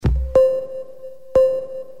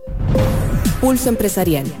Pulso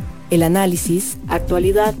Empresarial. El análisis,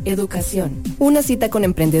 actualidad, educación. Una cita con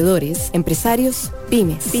emprendedores, empresarios,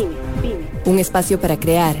 pymes. Un espacio para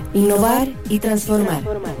crear, innovar y transformar.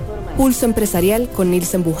 Pulso Empresarial con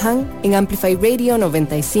Nilsen Buján en Amplify Radio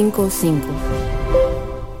 95.5.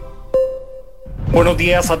 Buenos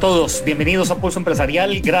días a todos, bienvenidos a Pulso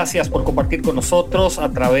Empresarial. Gracias por compartir con nosotros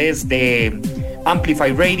a través de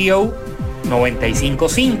Amplify Radio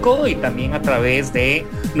 95.5 y también a través de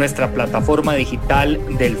nuestra plataforma digital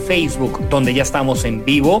del Facebook, donde ya estamos en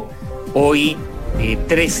vivo hoy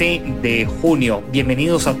 13 de junio.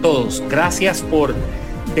 Bienvenidos a todos, gracias por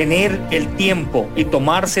tener el tiempo y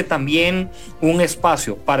tomarse también un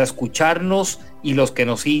espacio para escucharnos, y los que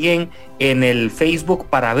nos siguen en el Facebook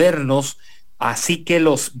para vernos. Así que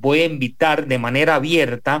los voy a invitar de manera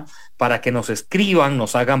abierta para que nos escriban,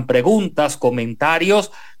 nos hagan preguntas,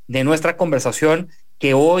 comentarios de nuestra conversación,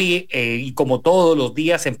 que hoy y como todos los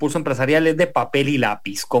días en Pulso Empresarial es de papel y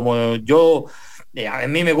lápiz. Como yo, a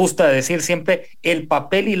mí me gusta decir siempre, el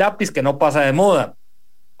papel y lápiz que no pasa de moda.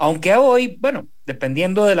 Aunque hoy, bueno,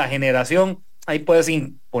 dependiendo de la generación, ahí puedes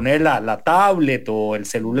poner la tablet o el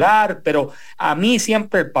celular, pero a mí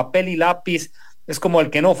siempre el papel y lápiz es como el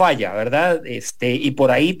que no falla, ¿verdad? Y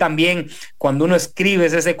por ahí también, cuando uno escribe,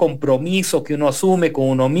 es ese compromiso que uno asume con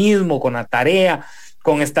uno mismo, con la tarea,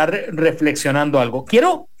 con estar reflexionando algo.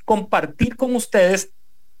 Quiero compartir con ustedes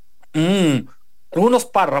unos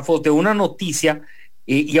párrafos de una noticia,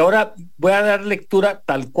 y ahora voy a dar lectura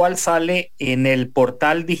tal cual sale en el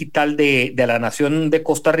portal digital de la Nación de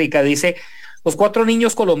Costa Rica. Dice: los 4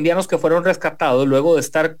 niños colombianos que fueron rescatados luego de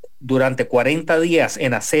estar durante 40 días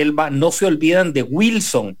en la selva no se olvidan de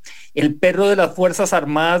Wilson, el perro de las Fuerzas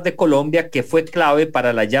Armadas de Colombia, que fue clave para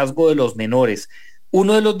el hallazgo de los menores.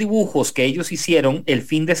 Uno de los dibujos que ellos hicieron el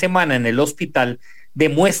fin de semana en el hospital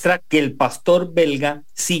demuestra que el pastor belga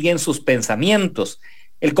sigue en sus pensamientos.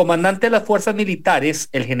 El comandante de las fuerzas militares,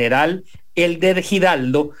 el general Elder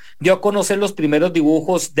Giraldo, dio a conocer los primeros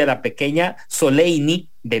dibujos de la pequeña Soleini,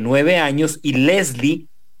 de 9 años, y Leslie,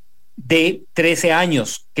 de 13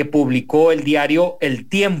 años, que publicó el diario El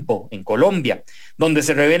Tiempo en Colombia, donde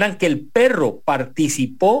se revelan que el perro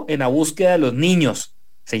participó en la búsqueda de los niños.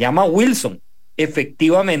 Se llama Wilson.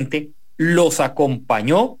 Efectivamente, los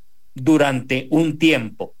acompañó durante un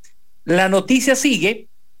tiempo. La noticia sigue.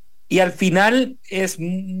 Y al final es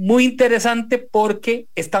muy interesante porque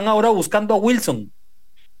están ahora buscando a Wilson.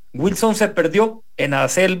 Wilson se perdió en la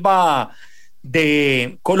selva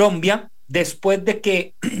de Colombia después de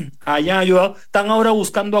que hayan ayudado. Están ahora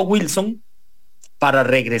buscando a Wilson para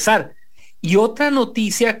regresar. Y otra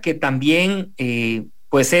noticia que también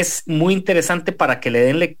pues es muy interesante para que le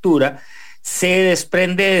den lectura, se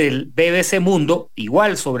desprende del BBC Mundo,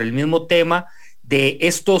 igual sobre el mismo tema, de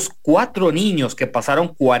estos 4 niños que pasaron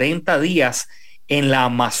 40 días en la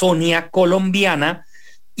Amazonia colombiana,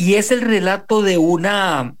 y es el relato de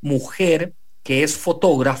una mujer que es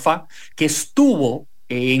fotógrafa, que estuvo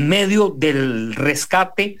en medio del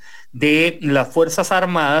rescate de las Fuerzas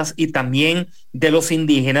Armadas y también de los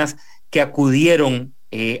indígenas que acudieron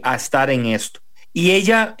a estar en esto. Y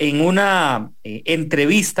ella, en una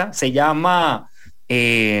entrevista, se llama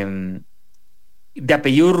de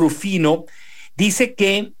apellido Rufino, dice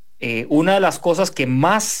que una de las cosas que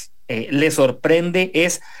más le sorprende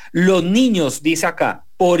es los niños, dice acá,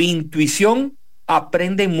 por intuición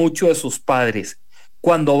aprenden mucho de sus padres.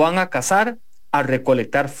 Cuando van a cazar, a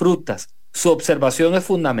recolectar frutas, su observación es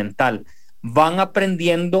fundamental. Van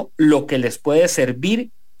aprendiendo lo que les puede servir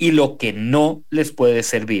y lo que no les puede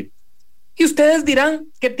servir. Y ustedes dirán,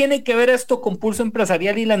 ¿qué tiene que ver esto con Pulso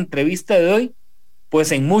Empresarial y la entrevista de hoy?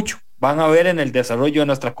 Pues en mucho. Van a ver en el desarrollo de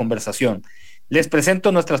nuestra conversación. Les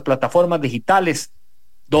presento nuestras plataformas digitales,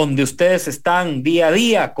 donde ustedes están día a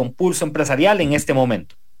día con Pulso Empresarial en este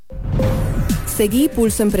momento. Seguí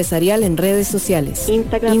Pulso Empresarial en redes sociales: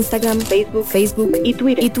 Instagram, Facebook y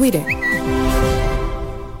Twitter.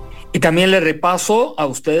 Y también les repaso a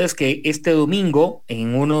ustedes que este domingo,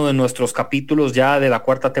 en uno de nuestros capítulos ya de la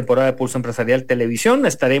 4ª temporada de Pulso Empresarial Televisión,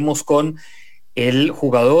 estaremos con el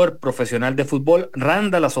jugador profesional de fútbol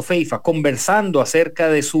Randall Azofeifa, conversando acerca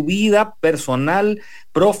de su vida personal,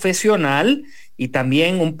 profesional, y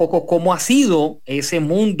también un poco cómo ha sido ese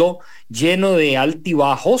mundo lleno de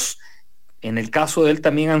altibajos. En el caso de él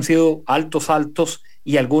también han sido altos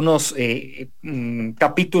y algunos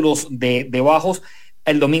capítulos de bajos.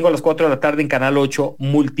 El domingo a las 4 de la tarde en Canal 8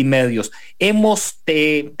 Multimedios.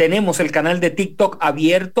 Tenemos el canal de TikTok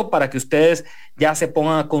abierto para que ustedes ya se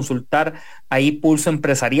pongan a consultar ahí Pulso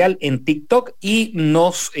Empresarial en TikTok y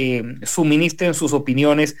nos suministren sus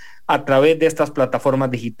opiniones a través de estas plataformas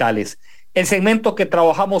digitales. El segmento que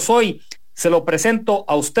trabajamos hoy Se lo presento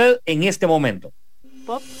a usted en este momento.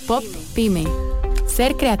 Pop Pyme.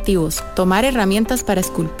 Ser creativos, tomar herramientas para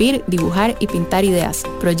esculpir, dibujar y pintar ideas,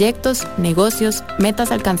 proyectos, negocios, metas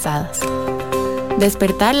alcanzadas.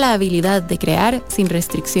 Despertar la habilidad de crear sin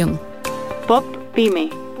restricción. Pop Pyme.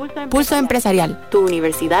 Pulso empresarial. Tu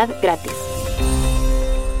universidad gratis.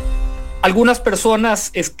 Algunas personas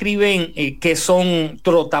escriben que son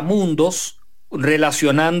trotamundos,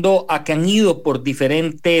 relacionando a que han ido por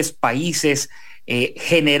diferentes países,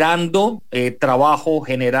 generando trabajo,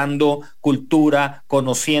 generando cultura,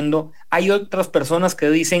 conociendo. Hay otras personas que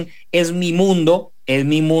dicen, es mi mundo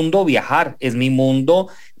viajar, es mi mundo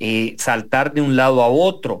saltar de un lado a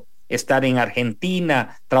otro, estar en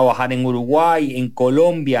Argentina, trabajar en Uruguay, en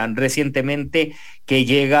Colombia, recientemente que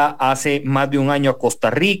llega hace más de un año a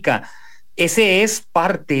Costa Rica. Ese es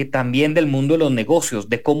parte también del mundo de los negocios,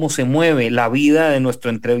 de cómo se mueve la vida de nuestro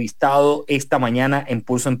entrevistado esta mañana en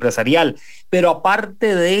Pulso Empresarial. Pero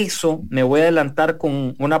aparte de eso, me voy a adelantar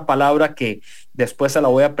con una palabra que después se la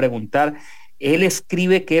voy a preguntar. Él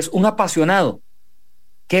escribe que es un apasionado,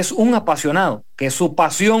 que su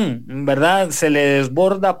pasión, ¿verdad?, se le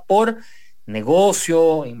desborda por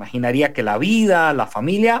negocio, imaginaría que la vida, la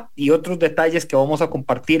familia y otros detalles que vamos a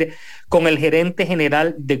compartir con el gerente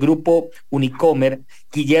general de Grupo Unicomer,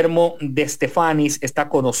 Guillermo Destefanis, está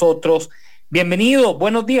con nosotros. Bienvenido,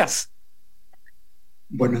 buenos días.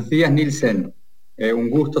 Buenos días, Nielsen. Un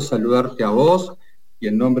gusto saludarte a vos y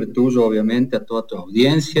en nombre tuyo, obviamente, a toda tu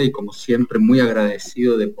audiencia y como siempre muy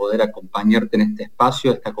agradecido de poder acompañarte en este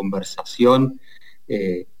espacio, esta conversación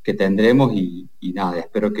que tendremos y nada,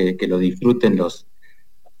 espero que lo disfruten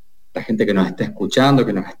la gente que nos está escuchando,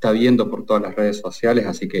 que nos está viendo por todas las redes sociales,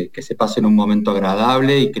 así que se pasen un momento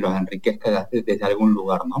agradable y que los enriquezca desde algún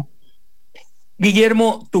lugar, ¿no?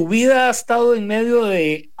 Guillermo, tu vida ha estado en medio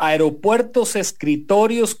de aeropuertos,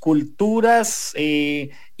 escritorios, culturas,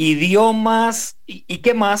 idiomas, ¿y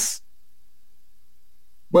qué más?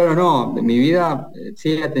 Bueno, no, mi vida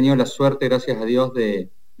sí he tenido la suerte, gracias a Dios, de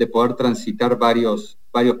poder transitar varios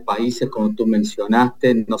países, como tú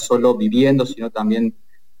mencionaste, no solo viviendo, sino también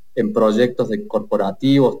en proyectos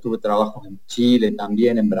corporativos. Tuve trabajos en Chile,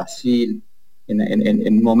 también en Brasil,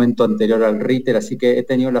 en un momento anterior al retail, así que he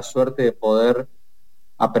tenido la suerte de poder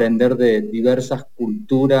aprender de diversas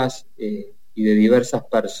culturas y de diversas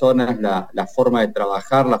personas la forma de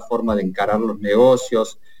trabajar, la forma de encarar los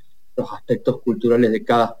negocios, los aspectos culturales de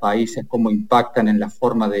cada país, cómo impactan en la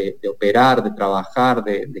forma de operar, de trabajar,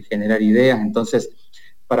 de generar ideas. Entonces,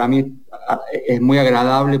 para mí es muy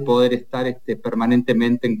agradable poder estar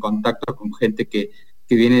permanentemente en contacto con gente que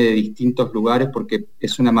viene de distintos lugares, porque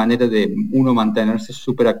es una manera de uno mantenerse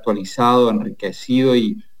súper actualizado, enriquecido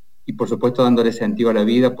y por supuesto dándole sentido a la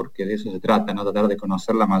vida, porque de eso se trata, ¿no? Tratar de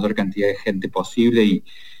conocer la mayor cantidad de gente posible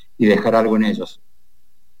y dejar algo en ellos.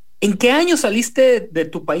 ¿En qué año saliste de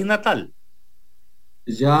tu país natal?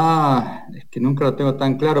 Ya, es que nunca lo tengo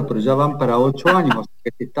tan claro, pero ya van para 8 años, o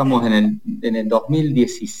sea que estamos en el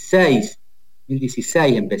 2016.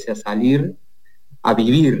 2016 empecé a salir a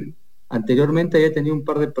vivir. Anteriormente había tenido un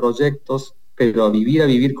par de proyectos, pero a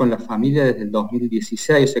vivir con la familia desde el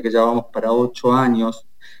 2016, o sea que ya vamos para 8 años,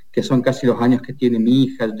 que son casi los años que tiene mi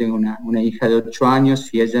hija. Yo tengo una hija de 8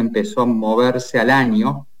 años y ella empezó a moverse al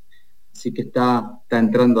año, así que está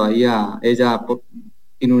entrando ahí ella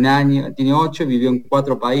tiene un año, tiene 8 y vivió en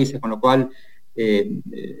 4 países, con lo cual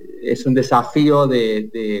es un desafío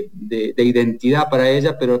de identidad para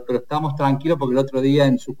ella, pero estamos tranquilos porque el otro día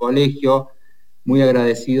en su colegio, muy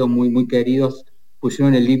agradecidos, muy queridos,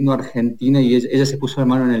 pusieron el himno argentino y ella se puso la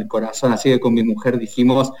mano en el corazón, así que con mi mujer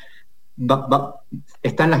dijimos,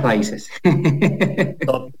 están las raíces.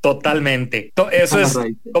 Totalmente. Eso es,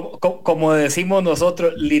 como decimos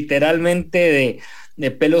nosotros, literalmente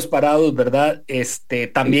de pelos parados, ¿verdad?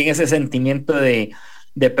 También ese sentimiento de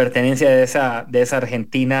pertenencia de esa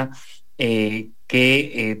Argentina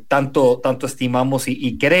que tanto estimamos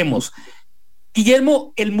y queremos.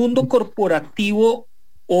 Guillermo, el mundo corporativo,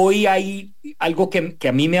 hoy hay algo que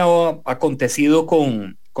a mí me ha acontecido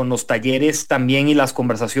con los talleres también y las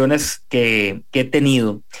conversaciones que he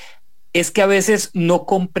tenido, es que a veces no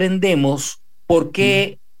comprendemos por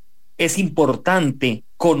qué es importante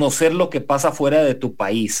conocer lo que pasa fuera de tu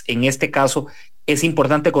país. En este caso, es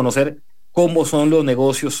importante conocer cómo son los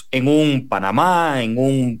negocios en un Panamá, en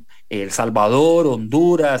un El Salvador,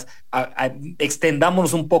 Honduras,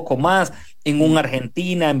 extendámonos un poco más, en un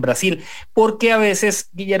Argentina, en Brasil, porque a veces,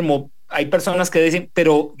 Guillermo, hay personas que dicen,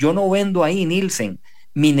 pero yo no vendo ahí, Nielsen,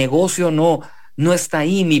 mi negocio no está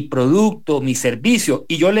ahí, mi producto, mi servicio.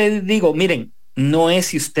 Y yo le digo, miren, no es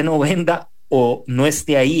si usted no venda o no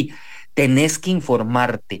esté ahí, tenés que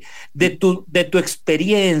informarte. De tu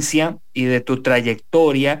experiencia y de tu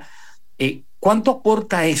trayectoria, ¿cuánto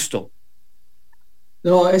aporta esto?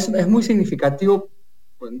 No, es muy significativo,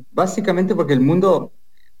 básicamente porque el mundo,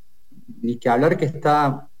 ni que hablar que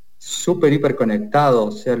está súper hiperconectado,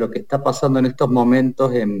 o sea, lo que está pasando en estos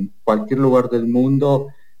momentos en cualquier lugar del mundo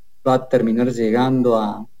va a terminar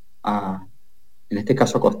llegando en este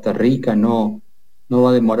caso a Costa Rica, no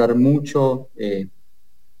va a demorar mucho.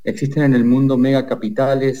 Existen en el mundo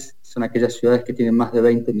megacapitales, son aquellas ciudades que tienen más de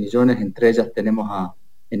 20 millones, entre ellas tenemos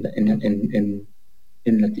en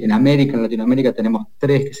América, en Latinoamérica tenemos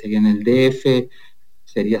 3, que serían el DF,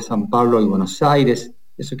 sería San Pablo y Buenos Aires.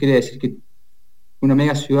 Eso quiere decir que una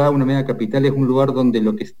mega ciudad, una mega capital es un lugar donde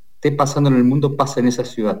lo que esté pasando en el mundo pasa en esa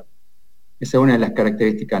ciudad. Esa es una de las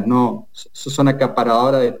características, no son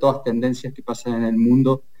acaparadoras de todas tendencias que pasan en el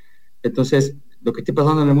mundo. Entonces, lo que esté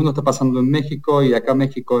pasando en el mundo está pasando en México, y acá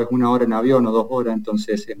México es 1 hora en avión o 2 horas,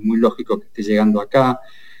 entonces es muy lógico que esté llegando acá.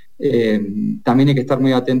 También hay que estar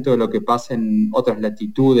muy atento de lo que pasa en otras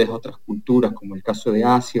latitudes, otras culturas, como el caso de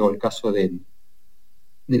Asia o el caso del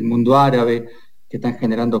mundo árabe, que están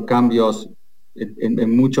generando cambios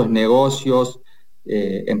en muchos negocios,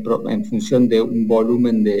 en función de un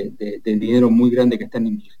volumen de dinero muy grande que están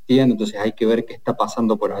invirtiendo. Entonces hay que ver qué está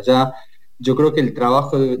pasando por allá. Yo creo que el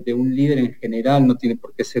trabajo de un líder en general, no tiene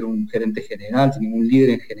por qué ser un gerente general, sino un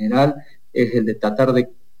líder en general, es el de tratar de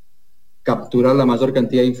capturar la mayor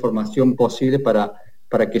cantidad de información posible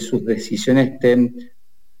para que sus decisiones estén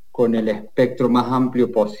con el espectro más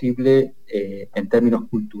amplio posible, en términos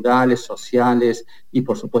culturales, sociales y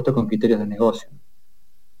por supuesto con criterios de negocio.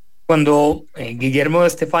 Cuando Guillermo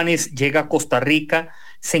Destefanis llega a Costa Rica,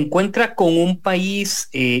 se encuentra con un país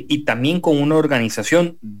y también con una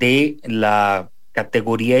organización de la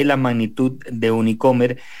categoría y la magnitud de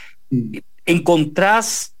Unicomer.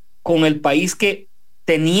 ¿Encontrás con el país que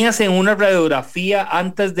tenías en una radiografía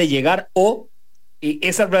antes de llegar, o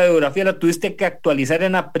esa radiografía la tuviste que actualizar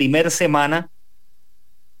en la primera semana?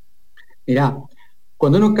 Mirá,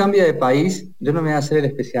 cuando uno cambia de país, yo no me voy a hacer el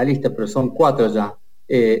especialista, pero son 4 ya.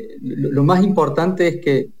 Lo más importante es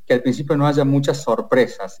que al principio no haya muchas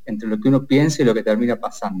sorpresas entre lo que uno piensa y lo que termina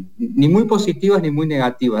pasando. Ni muy positivas ni muy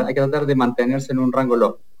negativas. Hay que tratar de mantenerse en un rango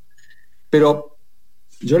lógico. Pero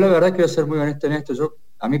yo la verdad quiero ser muy honesto en esto.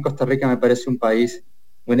 A mí Costa Rica me parece un país,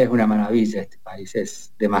 bueno, es una maravilla este país,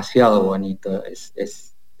 es demasiado bonito.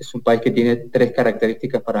 Es un país que tiene 3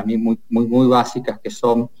 características para mí muy básicas, que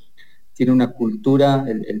son: tiene una cultura,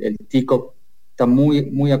 el tico está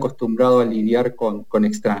muy acostumbrado a lidiar con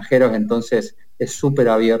extranjeros, entonces es súper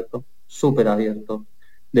abierto,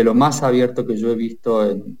 de lo más abierto que yo he visto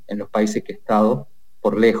en los países que he estado,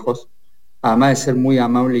 por lejos, además de ser muy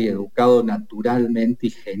amable y educado naturalmente y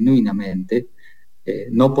genuinamente,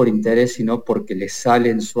 no por interés, sino porque le sale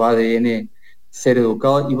en su ADN ser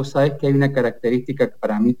educado. Y vos sabés que hay una característica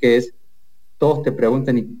para mí que es: todos te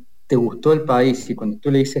preguntan, ¿y te gustó el país? Y cuando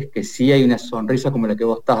tú le dices que sí, hay una sonrisa como la que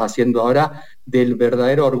vos estás haciendo ahora, del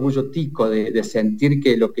verdadero orgullo tico, de sentir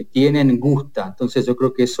que lo que tienen gusta. Entonces yo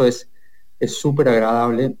creo que eso es súper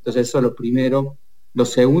agradable. Entonces eso es lo primero. Lo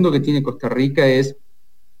segundo que tiene Costa Rica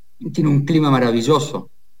tiene un clima maravilloso.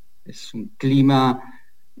 Es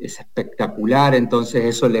espectacular, entonces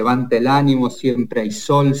eso levanta el ánimo, siempre hay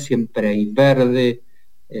sol, siempre hay verde,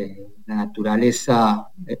 la naturaleza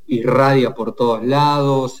irradia por todos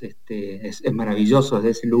lados, es maravilloso desde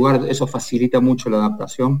ese lugar, eso facilita mucho la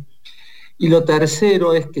adaptación. Y lo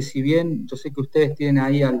tercero es que, si bien yo sé que ustedes tienen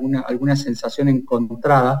ahí alguna sensación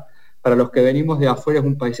encontrada, para los que venimos de afuera es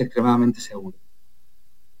un país extremadamente seguro,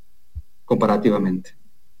 comparativamente.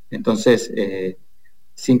 Entonces,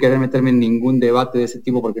 sin querer meterme en ningún debate de ese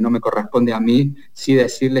tipo porque no me corresponde a mí, sí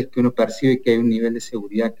decirles que uno percibe que hay un nivel de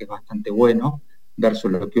seguridad que es bastante bueno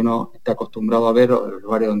versus lo que uno está acostumbrado a ver o los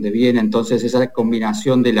lugares donde viene. Entonces esa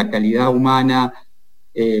combinación de la calidad humana,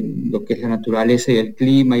 lo que es la naturaleza y el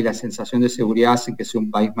clima y la sensación de seguridad hace que sea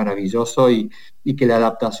un país maravilloso y que la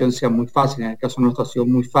adaptación sea muy fácil. En el caso nuestro ha sido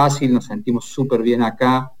muy fácil, nos sentimos súper bien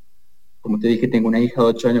acá. Como te dije, tengo una hija de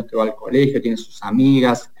 8 años que va al colegio, tiene sus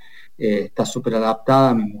amigas, está súper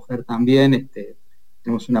adaptada, mi mujer también.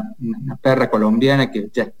 Tenemos una perra colombiana que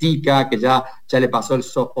ya es tica, que ya le pasó el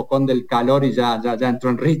sofocón del calor y ya entró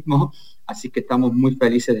en ritmo, así que estamos muy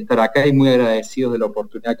felices de estar acá y muy agradecidos de la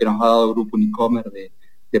oportunidad que nos ha dado el Grupo Unicomer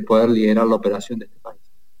de poder liderar la operación de este país.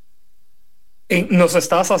 Nos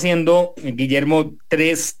estás haciendo, Guillermo,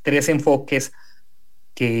 tres enfoques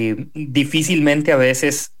que difícilmente a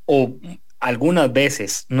veces, o algunas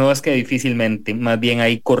veces, no es que difícilmente, más bien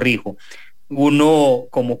ahí corrijo, uno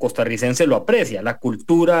como costarricense lo aprecia, la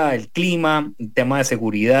cultura, el clima, el tema de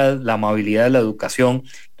seguridad, la amabilidad, la educación.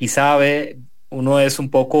 Quizá uno es un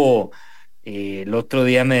poco, el otro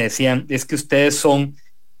día me decían, es que ustedes son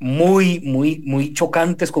muy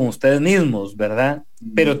chocantes con ustedes mismos, ¿verdad?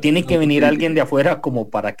 Pero tiene que venir alguien de afuera como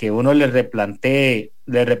para que uno le replantee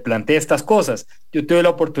estas cosas. Yo tuve la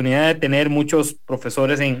oportunidad de tener muchos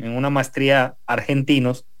profesores en una maestría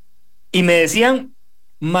argentinos y me decían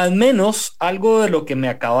más o menos algo de lo que me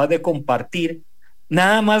acabas de compartir,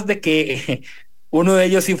 nada más de que uno de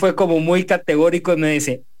ellos sí fue como muy categórico y me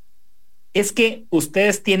dice, es que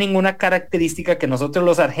ustedes tienen una característica que nosotros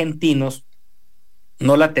los argentinos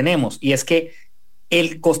no la tenemos, y es que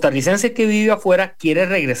el costarricense que vive afuera quiere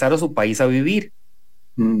regresar a su país a vivir.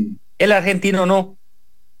 El argentino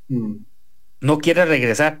no quiere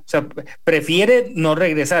regresar, o sea, prefiere no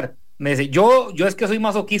regresar. Me dice, yo es que soy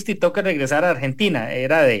masoquista y tengo que regresar a Argentina,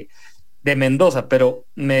 era de Mendoza, pero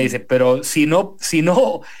me dice, pero si no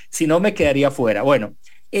me quedaría fuera. Bueno,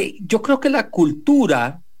 yo creo que la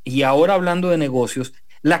cultura, y ahora hablando de negocios,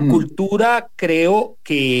 la cultura creo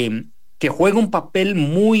que juega un papel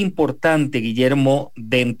muy importante, Guillermo,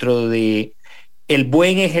 dentro de el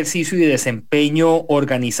buen ejercicio y desempeño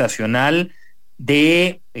organizacional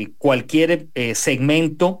de cualquier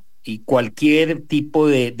segmento y cualquier tipo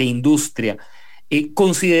de industria.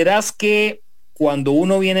 ¿Consideras que cuando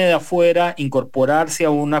uno viene de afuera, incorporarse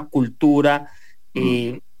a una cultura,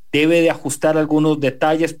 debe de ajustar algunos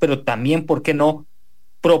detalles, pero también, ¿por qué no,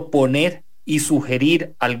 proponer y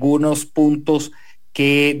sugerir algunos puntos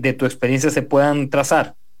que de tu experiencia se puedan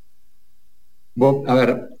trazar? A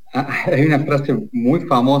ver, hay una frase muy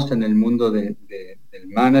famosa en el mundo del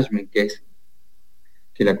management, que es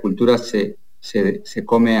que la cultura se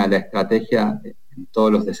come a la estrategia en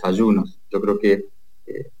todos los desayunos. Yo creo que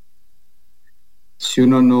si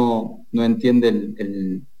uno no entiende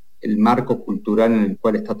el marco cultural en el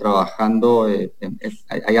cual está trabajando,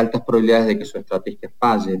 hay altas probabilidades de que su estrategia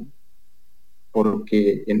falle,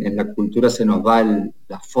 porque en la cultura se nos va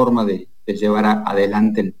la forma de llevar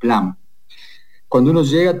adelante el plan. Cuando uno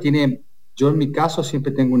llega, yo en mi caso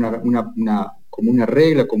siempre tengo como una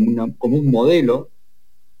regla, como un modelo,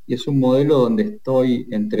 y es un modelo donde estoy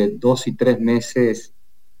entre 2 y 3 meses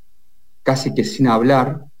casi que sin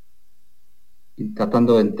hablar, y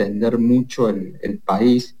tratando de entender mucho el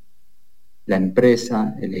país, la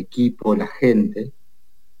empresa, el equipo, la gente,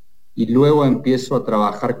 y luego empiezo a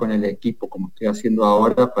trabajar con el equipo, como estoy haciendo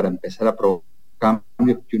ahora, para empezar a provocar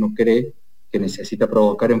cambios que uno cree que necesita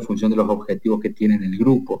provocar en función de los objetivos que tiene en el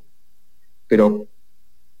grupo. Pero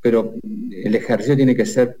el ejercicio tiene que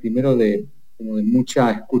ser primero de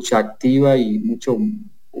mucha escucha activa y mucha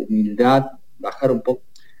humildad, bajar un poco.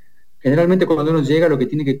 Generalmente cuando uno llega, lo que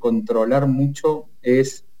tiene que controlar mucho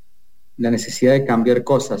es la necesidad de cambiar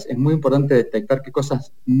cosas. Es muy importante detectar qué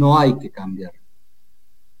cosas no hay que cambiar.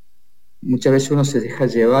 Muchas veces uno se deja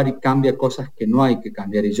llevar y cambia cosas que no hay que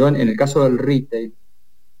cambiar. Y yo, en el caso del retail,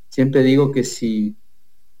 siempre digo que si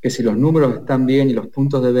los números están bien y los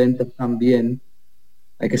puntos de venta están bien,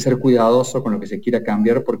 hay que ser cuidadoso con lo que se quiera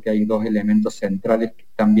cambiar, porque hay 2 elementos centrales que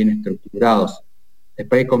están bien estructurados.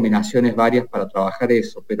 Después hay combinaciones varias para trabajar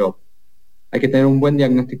eso, pero hay que tener un buen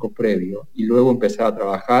diagnóstico previo y luego empezar a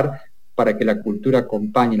trabajar para que la cultura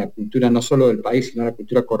acompañe, la cultura no solo del país, sino la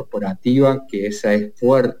cultura corporativa, que esa es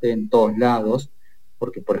fuerte en todos lados,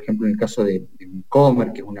 porque por ejemplo en el caso de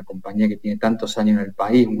Unicomer, que es una compañía que tiene tantos años en el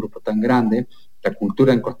país, un grupo tan grande, la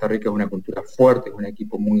cultura en Costa Rica es una cultura fuerte, es un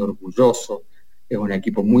equipo muy orgulloso, es un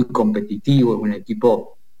equipo muy competitivo, es un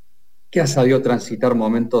equipo que ha sabido transitar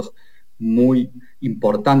momentos muy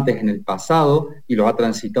importantes en el pasado y los ha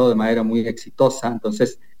transitado de manera muy exitosa.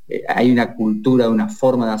 Entonces hay una cultura, una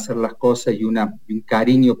forma de hacer las cosas y un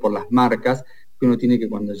cariño por las marcas que uno tiene que,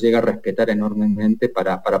 cuando llega, a respetar enormemente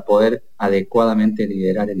para poder adecuadamente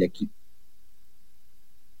liderar el equipo.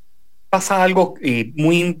 Pasa algo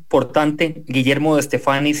muy importante, Guillermo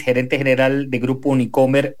Destefanis, gerente general de Grupo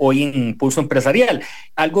Unicomer, hoy en Impulso Empresarial.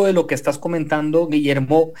 Algo de lo que estás comentando,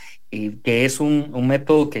 Guillermo, que es un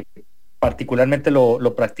método que particularmente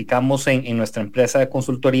lo practicamos en nuestra empresa de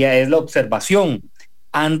consultoría, es la observación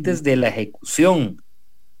antes de la ejecución.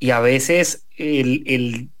 Y a veces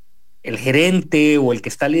el gerente o el que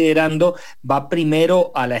está liderando va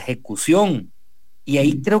primero a la ejecución. Y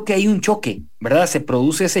ahí creo que hay un choque, ¿verdad? Se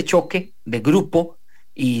produce ese choque de grupo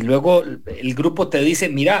y luego el grupo te dice,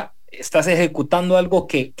 mira, estás ejecutando algo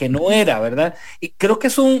que no era, ¿verdad? Y creo que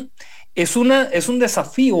es un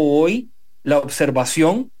desafío hoy, la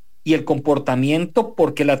observación y el comportamiento,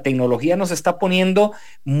 porque la tecnología nos está poniendo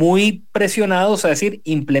muy presionados a decir,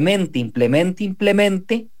 implemente,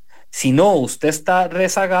 Si no, usted está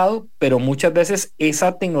rezagado, pero muchas veces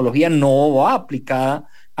esa tecnología no va aplicada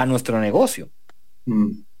a nuestro negocio.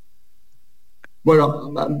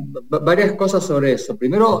 Bueno, varias cosas sobre eso.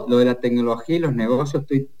 Primero, lo de la tecnología y los negocios,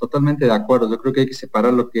 estoy totalmente de acuerdo. Yo creo que hay que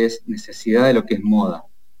separar lo que es necesidad de lo que es moda.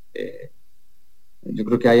 Yo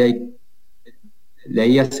creo que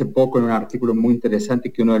leí hace poco en un artículo muy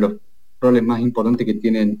interesante que uno de los roles más importantes que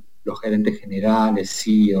tienen los gerentes generales,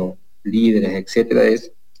 CEO, líderes, etcétera,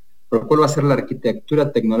 es por cuál va a ser la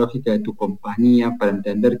arquitectura tecnológica de tu compañía para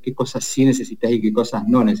entender qué cosas sí necesitas y qué cosas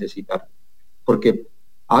no necesitas. Porque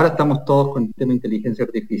ahora estamos todos con el tema de inteligencia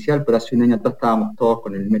artificial, pero hace un año atrás estábamos todos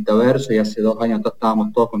con el metaverso y hace 2 años atrás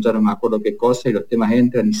estábamos todos con ya no me acuerdo qué cosa y los temas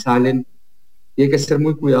entran y salen. Y hay que ser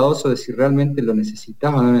muy cuidadoso de si realmente lo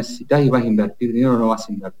necesitas o no necesitas y vas a invertir dinero o no vas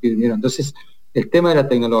a invertir dinero. Entonces, el tema de la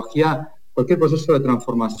tecnología, cualquier proceso de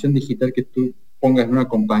transformación digital que tú pongas en una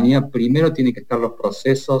compañía, primero tiene que estar los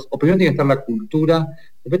procesos, o primero tiene que estar la cultura,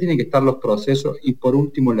 después tienen que estar los procesos y por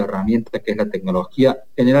último la herramienta que es la tecnología.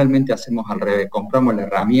 Generalmente hacemos al revés, compramos la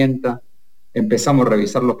herramienta, empezamos a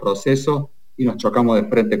revisar los procesos y nos chocamos de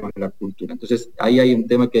frente con la cultura. Entonces, ahí hay un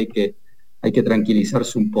tema que hay que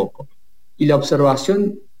tranquilizarse un poco. Y la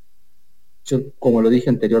observación, yo, como lo dije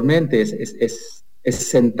anteriormente, es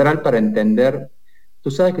central para entender. Tú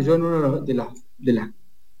sabes que yo en una de las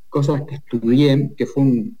cosas que estudié, que fue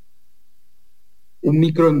un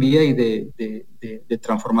micro MBA de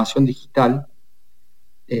transformación digital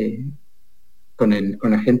con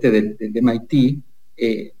la gente de MIT,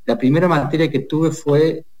 la primera materia que tuve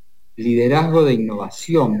fue liderazgo de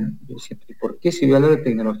innovación. Yo decía, ¿por qué si voy a hablar de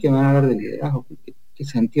tecnología me van a hablar de liderazgo? ¿Qué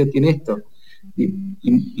sentido tiene esto?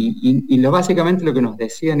 Y básicamente lo que nos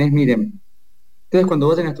decían es, miren, ustedes cuando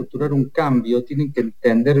vayan a estructurar un cambio tienen que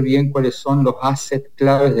entender bien cuáles son los assets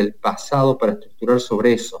claves del pasado para estructurar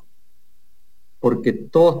sobre eso. Porque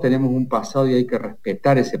todos tenemos un pasado y hay que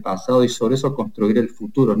respetar ese pasado y sobre eso construir el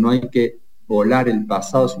futuro. No hay que volar el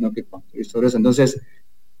pasado, sino que construir sobre eso. Entonces,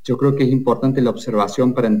 yo creo que es importante la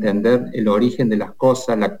observación para entender el origen de las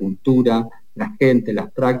cosas, la cultura, la gente,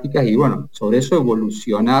 las prácticas y bueno, sobre eso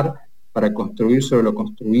evolucionar para construir sobre lo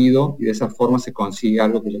construido y de esa forma se consigue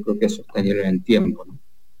algo que yo creo que es sostenible en el tiempo, ¿no?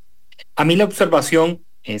 A mí la observación,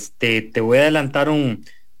 te voy a adelantar un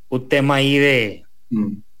tema ahí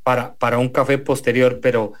para un café posterior,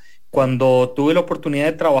 pero cuando tuve la oportunidad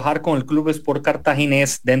de trabajar con el Club Sport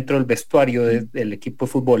Cartaginés dentro del vestuario del equipo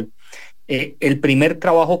de fútbol, el primer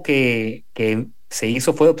trabajo que se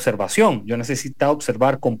hizo fue de observación. Yo necesitaba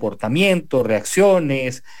observar comportamientos,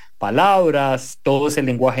 reacciones, palabras, todo ese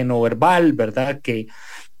lenguaje no verbal, ¿verdad? Que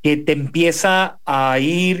te empieza a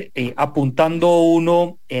ir apuntando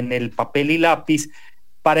uno en el papel y lápiz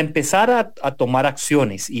para empezar a tomar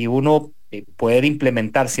acciones y uno poder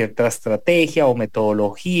implementar cierta estrategia o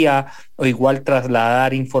metodología o igual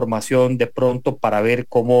trasladar información de pronto para ver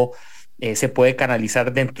cómo se puede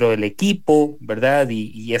canalizar dentro del equipo, ¿verdad?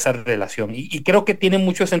 Y esa relación. Y creo que tiene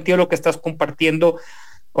mucho sentido lo que estás compartiendo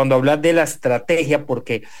cuando hablas de la estrategia,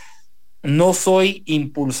 porque no soy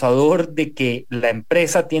impulsador de que la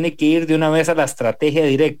empresa tiene que ir de una vez a la estrategia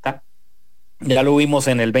directa. Ya lo vimos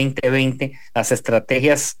en el 2020, las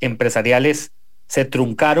estrategias empresariales se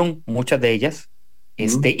truncaron, muchas de ellas,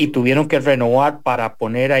 y tuvieron que renovar para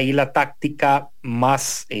poner ahí la táctica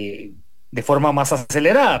más, de forma más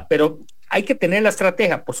acelerada, pero hay que tener la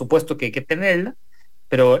estrategia, por supuesto que hay que tenerla,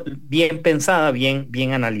 pero bien pensada,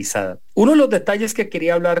 bien analizada. Uno de los detalles que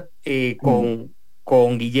quería hablar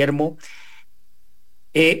con Guillermo,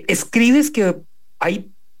 escribes que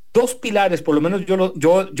hay 2 pilares, por lo menos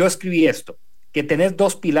yo escribí esto, que tenés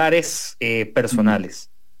 2 pilares personales.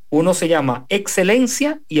 Uno se llama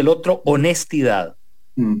excelencia y el otro honestidad.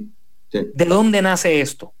 Sí. ¿De dónde nace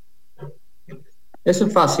esto? Eso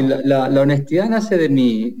es fácil. La honestidad nace de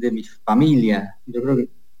mi familia. Yo creo que,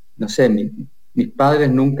 no sé, mis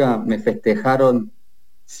padres nunca me festejaron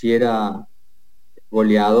si era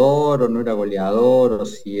goleador o no era goleador, o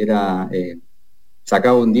si era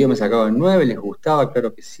sacaba un 10 me sacaba el 9, les gustaba,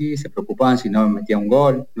 claro que sí, se preocupaban si no me metía un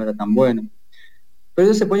gol, no era tan bueno. Pero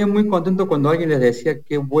ellos se ponían muy contentos cuando alguien les decía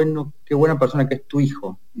qué buena persona que es tu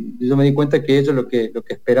hijo. Y yo me di cuenta que ellos lo que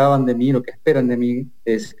esperaban de mí, lo que esperan de mí,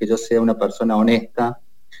 es que yo sea una persona honesta,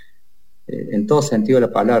 en todo sentido de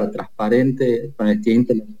la palabra, transparente, con honestidad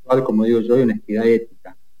intelectual, como digo yo, y honestidad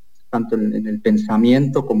ética, tanto en el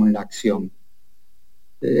pensamiento como en la acción.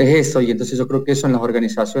 Es eso, y entonces yo creo que eso en las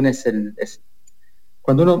organizaciones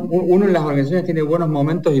cuando uno en las organizaciones tiene buenos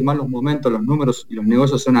momentos y malos momentos, los números y los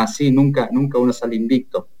negocios son así, nunca uno sale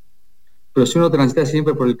invicto. Pero si uno transita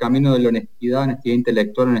siempre por el camino de la honestidad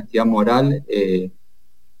intelectual, honestidad moral,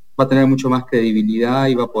 va a tener mucho más credibilidad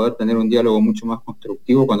y va a poder tener un diálogo mucho más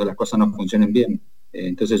constructivo cuando las cosas no funcionen bien.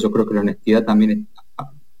 Entonces yo creo que la honestidad también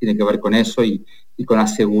tiene que ver con eso y con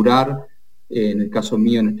asegurar, en el caso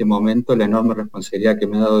mío en este momento, la enorme responsabilidad que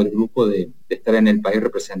me ha dado el grupo de estar en el país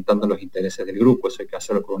representando los intereses del grupo. Eso hay que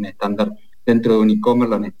hacerlo con un estándar. Dentro de Unicomer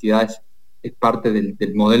la honestidad es parte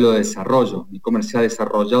del modelo de desarrollo. Unicomer se ha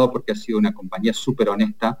desarrollado porque ha sido una compañía súper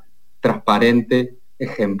honesta, transparente,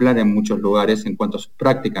 ejemplar en muchos lugares en cuanto a sus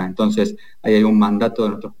prácticas. Entonces, ahí hay un mandato de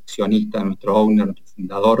nuestro accionista, de nuestro owner, nuestro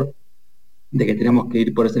fundador, de que tenemos que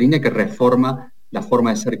ir por esa línea que reforma la forma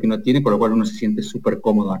de ser que uno tiene, con lo cual uno se siente súper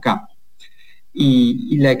cómodo acá.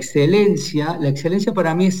 Y la excelencia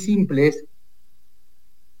para mí es simple, es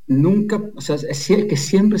nunca, o sea, es que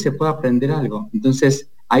siempre se puede aprender algo. Entonces,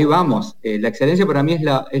 ahí vamos. La excelencia para mí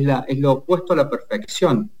es lo opuesto a la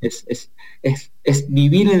perfección. Es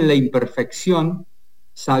vivir en la imperfección,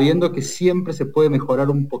 sabiendo que siempre se puede mejorar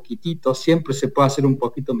un poquitito, siempre se puede hacer un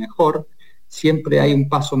poquito mejor, siempre hay un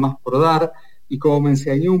paso más por dar. Y como me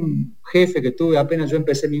enseñó un jefe que tuve apenas yo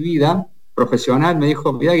empecé mi vida profesional, me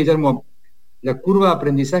dijo: mirá, Guillermo, la curva de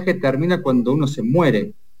aprendizaje termina cuando uno se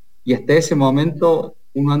muere, y hasta ese momento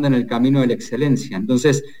uno anda en el camino de la excelencia.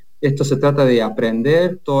 Entonces, esto se trata de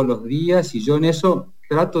aprender todos los días, y yo en eso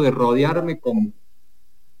trato de rodearme con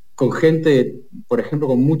gente, por ejemplo,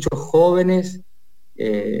 con muchos jóvenes.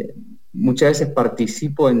 Muchas veces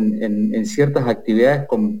participo en ciertas actividades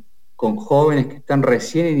con jóvenes que están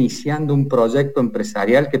recién iniciando un proyecto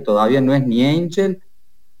empresarial que todavía no es ni Angel,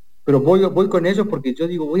 pero voy con ellos porque yo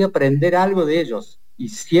digo, voy a aprender algo de ellos, y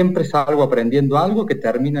siempre salgo aprendiendo algo que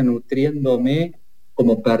termina nutriéndome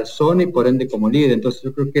como persona y por ende como líder. Entonces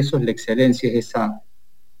yo creo que eso es la excelencia,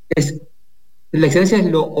 la excelencia es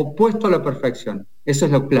lo opuesto a la perfección. Eso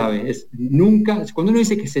es lo clave. Nunca, cuando uno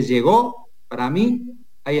dice que se llegó, para mí,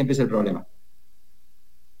 ahí empieza el problema.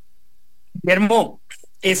 Guillermo,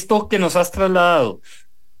 esto que nos has trasladado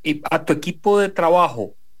a tu equipo de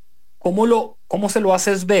trabajo, ¿cómo se lo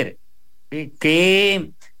haces ver?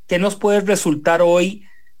 ¿Qué nos puede resultar hoy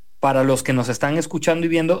para los que nos están escuchando y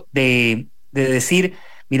viendo de decir,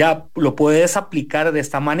 mira, lo puedes aplicar de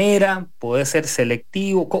esta manera, puedes ser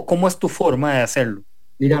selectivo? ¿Cómo es tu forma de hacerlo?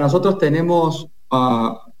 Mira, nosotros tenemos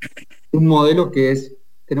un modelo que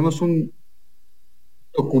tenemos un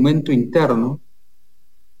documento interno,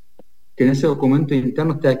 que en ese documento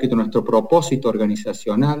interno está escrito nuestro propósito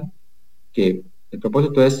organizacional, que el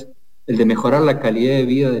propósito es el de mejorar la calidad de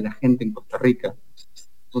vida de la gente en Costa Rica.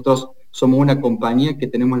 Nosotros somos una compañía que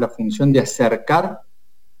tenemos la función de acercar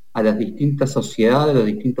a las distintas sociedades, a los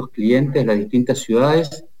distintos clientes, a las distintas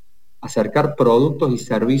ciudades, acercar productos y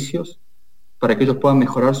servicios para que ellos puedan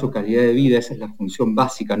mejorar su calidad de vida. Esa es la función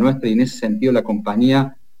básica nuestra, y en ese sentido la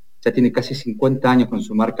compañía ya tiene casi 50 años con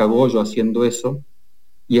su marca Goyo haciendo eso,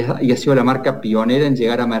 y ha sido la marca pionera en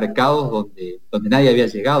llegar a mercados donde nadie había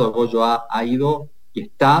llegado. Goyo ha ido y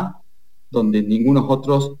está donde ningunos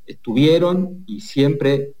otros estuvieron, y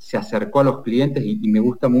siempre se acercó a los clientes, y me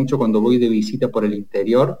gusta mucho cuando voy de visita por el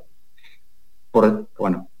interior,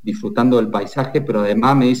 disfrutando del paisaje, pero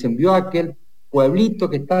además me dicen, ¿vio aquel pueblito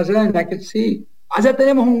que está allá? Sí, allá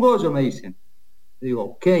tenemos un Goyo, me dicen. Le digo,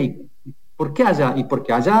 ok, ¿por qué allá? Y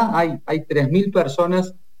porque allá hay 3.000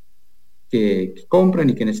 personas que compran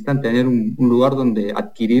y que necesitan tener un lugar donde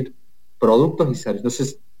adquirir productos y servicios.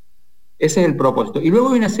 Entonces, ese es el propósito. Y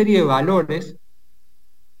luego hay una serie de valores,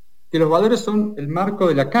 que los valores son el marco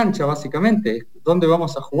de la cancha, básicamente, donde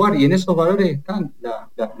vamos a jugar, y en esos valores están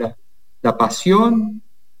la pasión,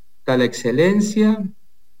 está la excelencia,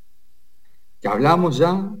 que hablamos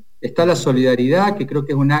ya, está la solidaridad, que creo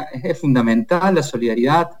que es fundamental. La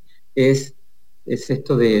solidaridad es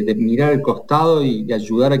esto de mirar al costado y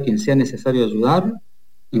ayudar a quien sea necesario ayudar,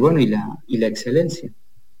 y bueno, y la excelencia,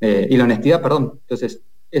 y la honestidad, perdón. Entonces,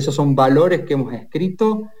 esos son valores que hemos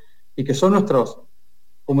escrito y que son nuestros,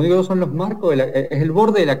 como digo, son los marcos, es el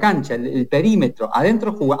borde de la cancha, el perímetro.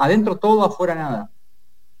 Adentro todo, afuera nada.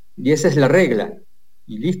 Y esa es la regla.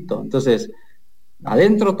 Y listo. Entonces,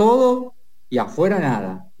 adentro todo y afuera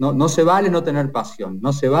nada. No se vale no tener pasión.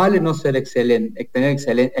 No se vale no ser excelente, tener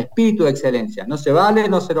espíritu de excelencia. No se vale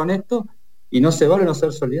no ser honesto, y no se vale no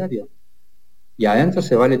ser solidario. Y adentro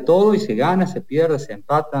se vale todo, y se gana, se pierde, se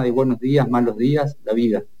empata, hay buenos días, malos días, la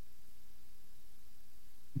vida.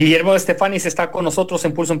 Guillermo Destefanis está con nosotros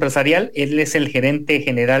en Pulso Empresarial. Él es el gerente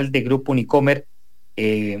general de Grupo Unicomer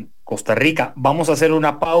Costa Rica. Vamos a hacer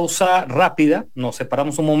una pausa rápida, nos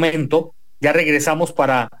separamos un momento, ya regresamos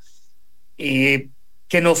para que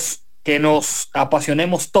nos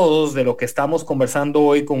apasionemos todos de lo que estamos conversando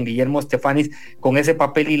hoy con Guillermo Destefanis, con ese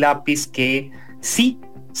papel y lápiz que sí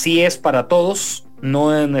es para todos,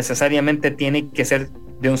 no necesariamente tiene que ser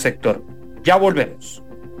de un sector. Ya volvemos.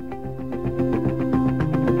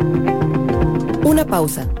 Una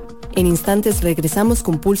pausa. En instantes regresamos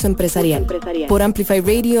con Pulso Empresarial por Amplify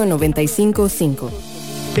Radio 95.5.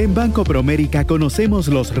 En Banco Promérica conocemos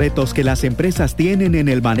los retos que las empresas tienen en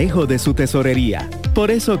el manejo de su tesorería. Por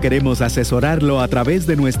eso queremos asesorarlo a través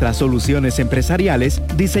de nuestras soluciones empresariales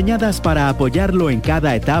diseñadas para apoyarlo en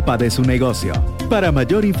cada etapa de su negocio. Para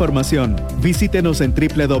mayor información, visítenos en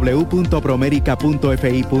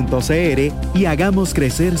www.promerica.fi.cr y hagamos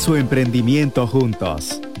crecer su emprendimiento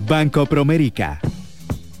juntos. Banco Promérica.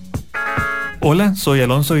 Hola, soy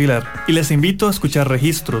Alonso Aguilar y les invito a escuchar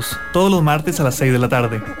Registros todos los martes a las 6 de la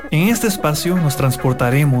tarde. En este espacio nos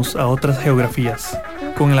transportaremos a otras geografías,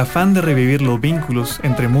 con el afán de revivir los vínculos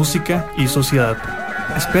entre música y sociedad.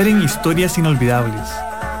 Esperen historias inolvidables,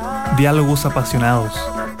 diálogos apasionados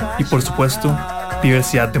y, por supuesto,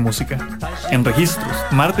 diversidad de música. En Registros,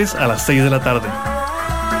 martes a las 6 de la tarde.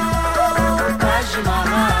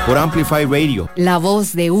 Por Amplify Radio. La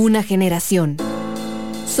voz de una generación.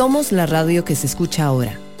 Somos la radio que se escucha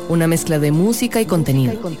ahora. Una mezcla de música y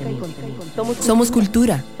contenido. Somos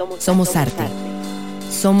cultura. Somos arte.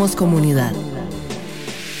 Somos comunidad.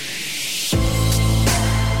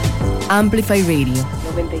 Amplify Radio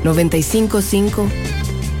 95.5.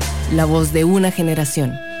 La voz de una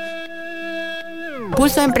generación.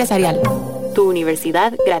 Pulso Empresarial. Tu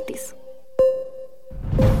universidad gratis.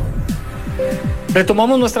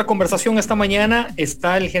 Retomamos nuestra conversación esta mañana.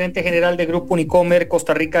 Está el gerente general de Grupo Unicomer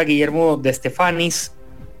Costa Rica, Guillermo Destefanis,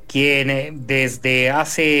 quien desde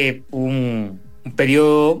hace un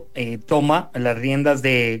periodo toma las riendas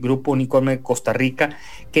de Grupo Unicomer Costa Rica.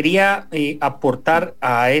 Quería aportar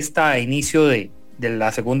a inicio de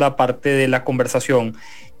la segunda parte de la conversación.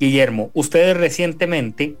 Guillermo, ustedes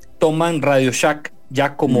recientemente toman Radio Shack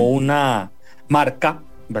ya como una marca,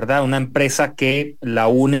 ¿verdad? Una empresa que la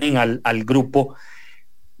unen al grupo.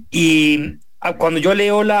 Y cuando yo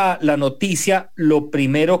leo la noticia, lo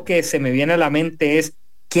primero que se me viene a la mente es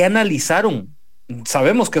 ¿qué analizaron?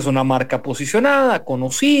 Sabemos que es una marca posicionada,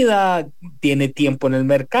 conocida, tiene tiempo en el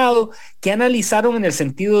mercado. ¿Qué analizaron en el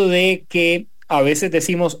sentido de que a veces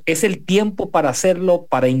decimos es el tiempo para hacerlo,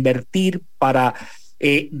 para invertir, para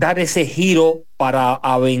dar ese giro, para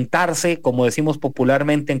aventarse, como decimos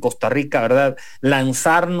popularmente en Costa Rica, ¿verdad?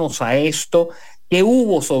 Lanzarnos a esto. ¿Qué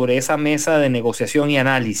hubo sobre esa mesa de negociación y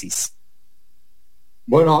análisis?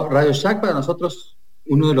 Bueno, Radio Shack para nosotros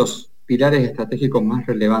uno de los pilares estratégicos más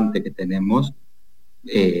relevantes que tenemos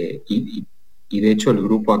y de hecho el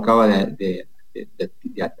grupo acaba de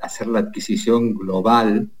hacer la adquisición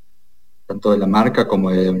global tanto de la marca como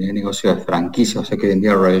de la unidad de negocio de franquicia, o sea que hoy en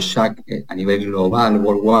día Radio Shack a nivel global,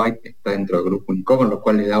 worldwide, está dentro del Grupo Unicomer, lo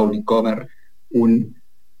cual le da a Unicomer un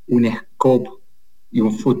scope y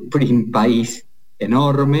un footprint país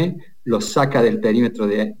enorme, lo saca del perímetro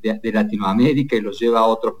de Latinoamérica y lo lleva a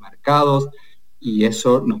otros mercados, y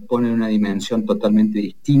eso nos pone en una dimensión totalmente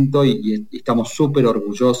distinta y estamos súper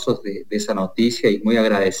orgullosos de esa noticia y muy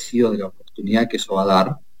agradecidos de la oportunidad que eso va a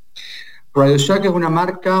dar. Radio Shack es una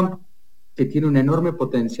marca que tiene un enorme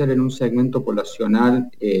potencial en un segmento poblacional,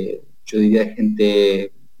 yo diría de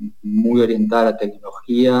gente muy orientada a la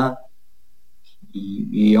tecnología y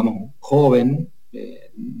digamos joven,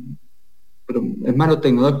 pero es más lo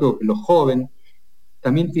tecnológico que lo joven.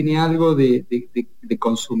 También tiene algo de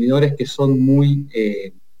consumidores que son muy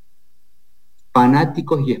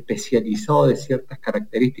fanáticos y especializados de ciertas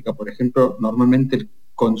características. Por ejemplo, normalmente el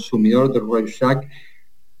consumidor de Radio Shack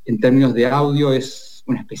en términos de audio es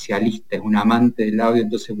un especialista, es un amante del audio,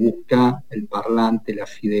 entonces busca el parlante, la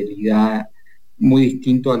fidelidad, muy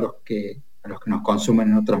distinto a los que nos consumen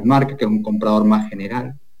en otras marcas, que es un comprador más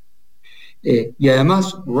general. Y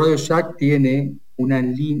además Radio Shack tiene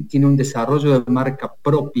un desarrollo de marca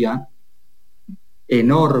propia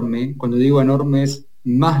enorme. Cuando digo enorme es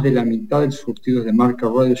más de la mitad del surtido de marca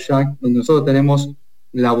Radio Shack, donde nosotros tenemos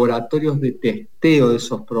laboratorios de testeo de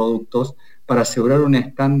esos productos para asegurar un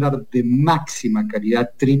estándar de máxima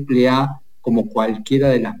calidad AAA como cualquiera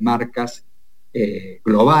de las marcas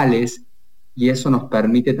globales, y eso nos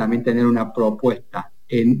permite también tener una propuesta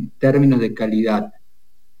en términos de calidad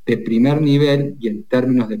de primer nivel y en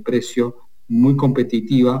términos de precio muy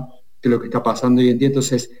competitiva de lo que está pasando hoy en día.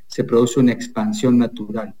 Entonces se produce una expansión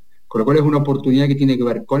natural, con lo cual es una oportunidad que tiene que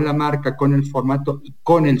ver con la marca, con el formato y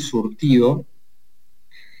con el surtido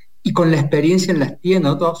y con la experiencia en las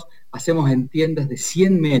tiendas. Nosotros hacemos en tiendas de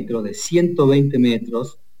 100 metros, de 120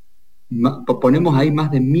 metros, ponemos ahí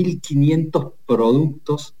más de 1.500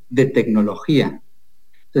 productos de tecnología.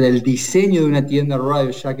 Entonces el diseño de una tienda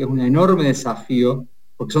Radio Shack es un enorme desafío,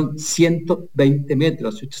 porque son 120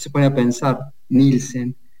 metros. Si usted se pone a pensar,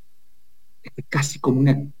 Nielsen, es casi como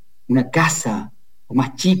una casa, o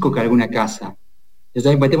más chico que alguna casa.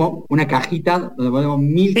 Entonces metemos una cajita donde ponemos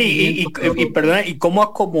 1.500 productos. Perdona, ¿y cómo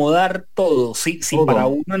acomodar todo? Si Todo. Para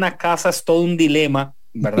uno en la casa es todo un dilema,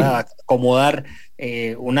 ¿verdad? Acomodar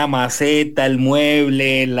una maceta, el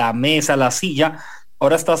mueble, la mesa, la silla.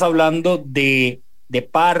 Ahora estás hablando de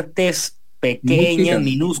partes pequeñas,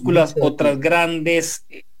 minúsculas, otras grandes.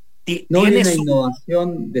 No hay una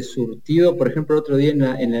innovación de surtido. Por ejemplo, el otro día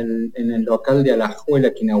en el local de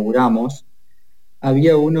Alajuela que inauguramos,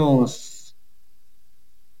 había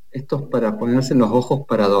estos para ponerse en los ojos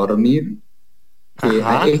para dormir.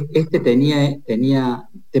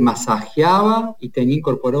 Te masajeaba y tenía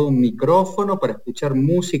incorporado un micrófono para escuchar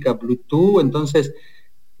música Bluetooth, entonces,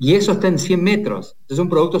 y eso está en 100 metros. Es un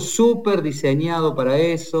producto súper diseñado para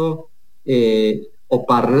eso, o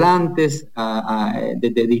parlantes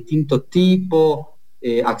de distintos tipos,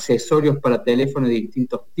 accesorios para teléfono de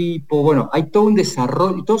distintos tipos. Bueno, hay todo un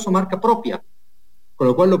desarrollo, y todo eso marca propia, con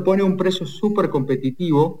lo cual lo pone a un precio súper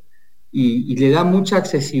competitivo y le da mucha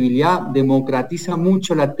accesibilidad, democratiza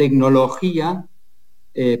mucho la tecnología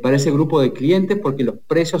para ese grupo de clientes, porque los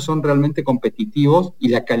precios son realmente competitivos y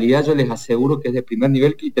la calidad yo les aseguro que es de primer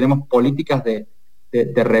nivel, y tenemos políticas de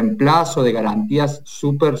reemplazo, de garantías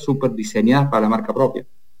súper diseñadas para la marca propia.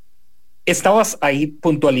 Estabas ahí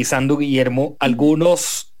puntualizando, Guillermo,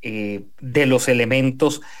 algunos de los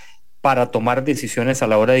elementos para tomar decisiones a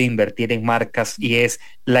la hora de invertir en marcas, y es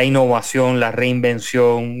la innovación, la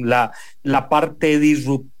reinvención, la parte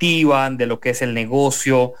disruptiva de lo que es el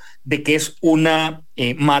negocio, de que es una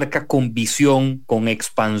marca con visión, con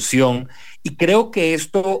expansión, y creo que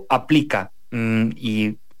esto aplica,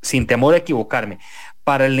 y sin temor a equivocarme,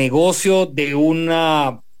 para el negocio de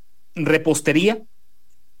una repostería,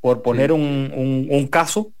 por poner un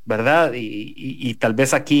caso, ¿verdad? Y tal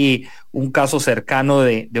vez aquí un caso cercano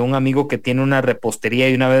de un amigo que tiene una repostería,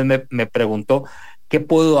 y una vez me preguntó, ¿qué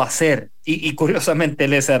puedo hacer? Y curiosamente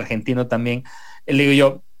él es argentino también. Le digo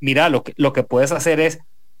yo, mira, lo que puedes hacer es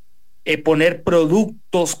poner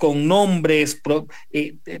productos con nombres,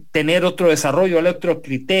 tener otro desarrollo, otro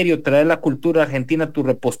criterio, traer la cultura argentina a tu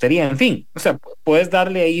repostería, en fin, o sea, puedes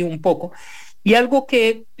darle ahí un poco. Y algo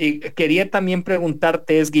que quería también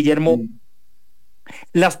preguntarte es, Guillermo,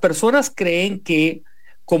 las personas creen que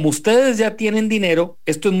como ustedes ya tienen dinero,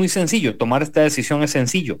 esto es muy sencillo, tomar esta decisión es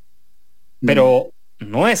sencillo, pero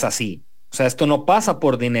no es así. O sea, esto no pasa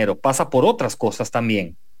por dinero, pasa por otras cosas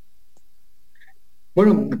también.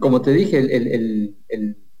 Bueno, como te dije,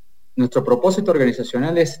 nuestro propósito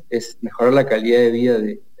organizacional es mejorar la calidad de vida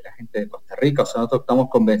de la gente de Costa Rica. O sea, nosotros estamos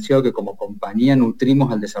convencidos que como compañía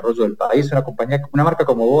nutrimos al desarrollo del país. Una marca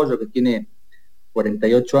como Bollo, que tiene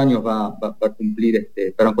 48 años, va a cumplir,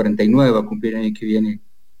 49, va a cumplir el año que viene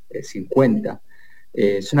 50.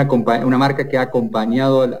 Es una marca que ha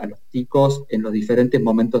acompañado a los chicos en los diferentes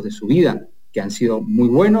momentos de su vida, que han sido muy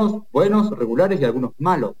buenos, regulares, y algunos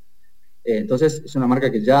malos. Entonces es una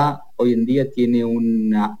marca que ya hoy en día tiene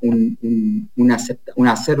un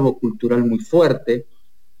acervo cultural muy fuerte,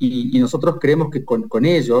 y nosotros creemos que con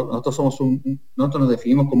ello, nosotros nos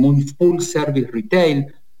definimos como un full service retail.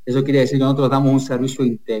 Eso quiere decir que nosotros damos un servicio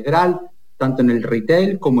integral, tanto en el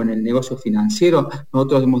retail como en el negocio financiero.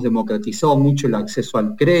 Nosotros hemos democratizado mucho el acceso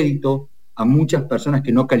al crédito a muchas personas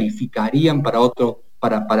que no calificarían para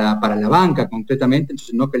la banca concretamente,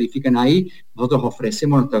 entonces no califican ahí. Nosotros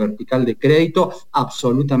ofrecemos nuestra vertical de crédito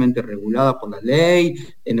absolutamente regulada por la ley,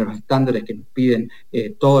 en los estándares que nos piden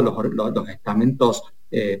todos los estamentos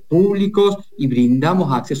públicos, y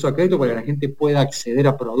brindamos acceso a crédito para que la gente pueda acceder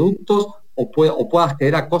a productos o pueda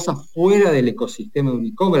acceder a cosas fuera del ecosistema de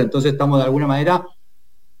Unicomer. Entonces estamos de alguna manera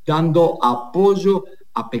dando apoyo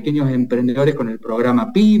a pequeños emprendedores con el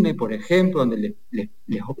programa PYME, por ejemplo, donde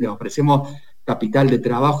les ofrecemos capital de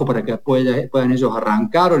trabajo para que puedan ellos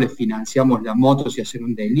arrancar, o les financiamos la moto si hacen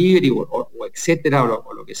un delivery, o etcétera,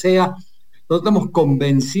 o lo que sea. Nosotros estamos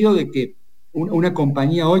convencidos de que una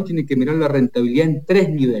compañía hoy tiene que mirar la rentabilidad en 3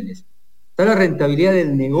 niveles. Está la rentabilidad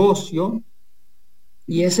del negocio,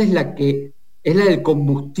 y esa es la del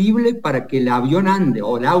combustible para que el avión ande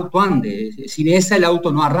o el auto ande. Sin esa el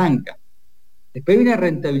auto no arranca. Después hay una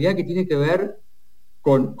rentabilidad que tiene que ver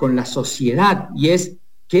con la sociedad, y es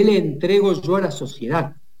 ¿qué le entrego yo a la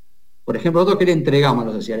sociedad? Por ejemplo, nosotros, ¿qué le entregamos a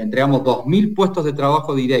la sociedad? Le entregamos 2.000 puestos de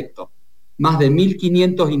trabajo directos, más de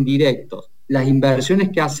 1.500 indirectos, las inversiones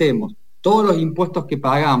que hacemos, todos los impuestos que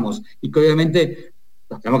pagamos, y que obviamente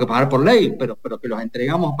los tenemos que pagar por ley, pero que los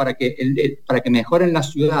entregamos para que mejoren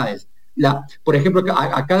las ciudades. Por ejemplo,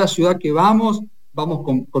 a cada ciudad que vamos, vamos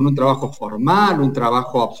con un trabajo formal, un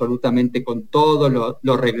trabajo absolutamente con todos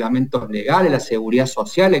los reglamentos legales, la seguridad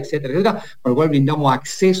social, etcétera, etcétera, por lo cual brindamos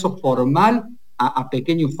acceso formal a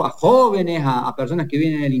pequeños, a jóvenes, a personas que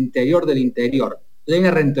vienen del interior del interior. Entonces hay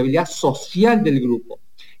una rentabilidad social del grupo.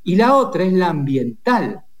 Y la otra es la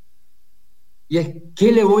ambiental. Y es,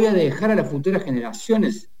 ¿qué le voy a dejar a las futuras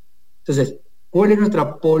generaciones? Entonces, ¿cuál es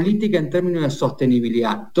nuestra política en términos de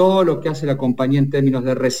sostenibilidad? Todo lo que hace la compañía en términos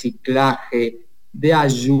de reciclaje, de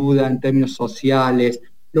ayuda, en términos sociales,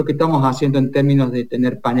 lo que estamos haciendo en términos de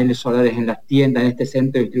tener paneles solares en las tiendas, en este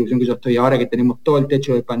centro de distribución que yo estoy ahora, que tenemos todo el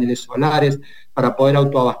techo de paneles solares, para poder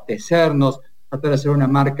autoabastecernos, tratar de hacer una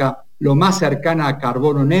marca lo más cercana a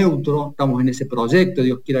carbono neutro. Estamos en ese proyecto,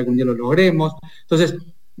 Dios quiera que algún día lo logremos. Entonces,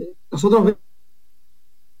 nosotros vemos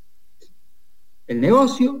el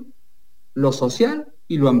negocio, lo social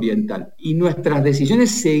y lo ambiental. Y nuestras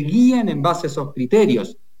decisiones se guían en base a esos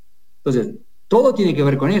criterios. Entonces, todo tiene que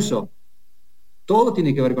ver con eso. Todo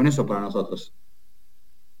tiene que ver con eso para nosotros.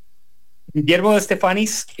 Guillermo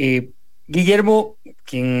Destefanis, Guillermo,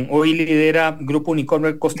 quien hoy lidera Grupo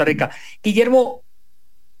Unicomer Costa Rica. Guillermo,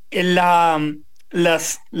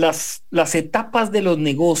 las etapas de los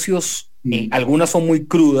negocios, algunas son muy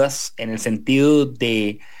crudas en el sentido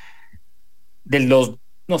de los,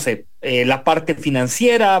 no sé, la parte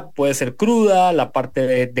financiera puede ser cruda, la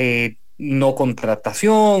parte de no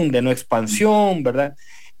contratación, de no expansión, ¿verdad?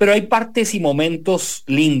 Pero hay partes y momentos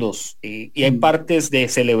lindos y hay partes de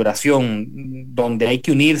celebración donde hay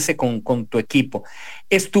que unirse con tu equipo.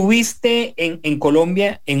 Estuviste en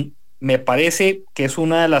Colombia, me parece que es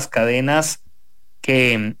una de las cadenas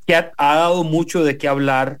que ha dado mucho de qué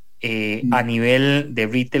hablar a nivel de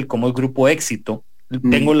retail, como el Grupo Éxito.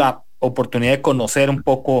 Tengo la oportunidad de conocer un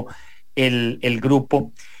poco el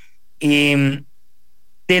grupo.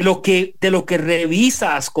 De lo que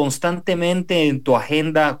revisas constantemente en tu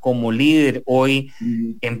agenda como líder hoy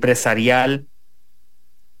empresarial,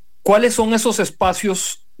 ¿cuáles son esos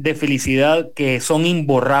espacios de felicidad que son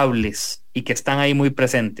imborrables y que están ahí muy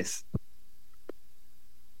presentes?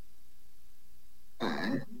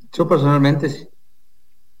 Yo personalmente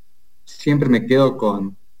siempre me quedo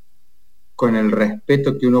con el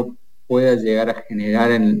respeto que uno pueda llegar a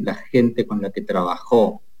generar en la gente con la que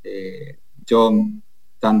trabajó. Yo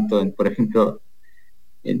tanto, por ejemplo,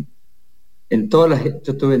 en todas las...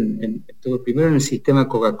 Yo estuve primero en el sistema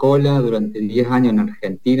Coca-Cola durante 10 años en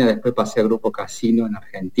Argentina, después pasé a Grupo Casino en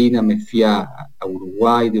Argentina, me fui a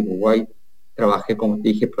Uruguay, de Uruguay trabajé, como te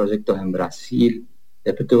dije, proyectos en Brasil,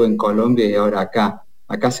 después estuve en Colombia y ahora acá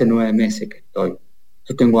hace 9 meses que estoy.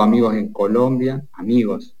 Yo tengo amigos en Colombia,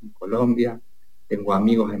 tengo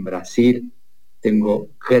amigos en Brasil, tengo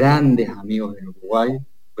grandes amigos en Uruguay,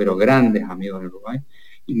 pero grandes amigos en Uruguay,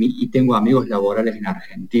 y tengo amigos laborales en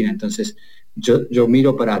Argentina. Entonces yo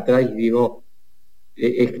miro para atrás y digo,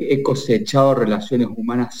 he cosechado relaciones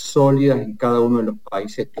humanas sólidas en cada uno de los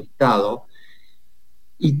países que he estado,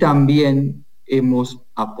 y también hemos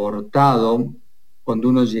aportado, cuando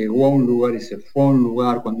uno llegó a un lugar y se fue a un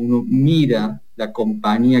lugar, cuando uno mira la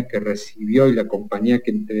compañía que recibió y la compañía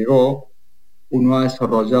que entregó, uno ha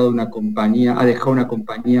desarrollado una compañía, ha dejado una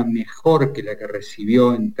compañía mejor que la que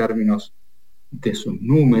recibió en términos de sus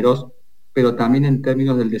números, pero también en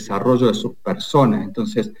términos del desarrollo de sus personas.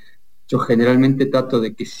 Entonces, yo generalmente trato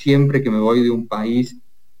de que siempre que me voy de un país,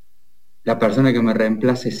 la persona que me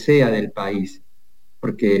reemplace sea del país,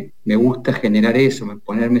 porque me gusta generar eso,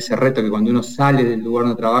 ponerme ese reto que cuando uno sale del lugar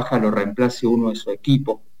donde trabaja, lo reemplace uno de su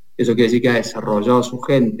equipo. Eso quiere decir que ha desarrollado a su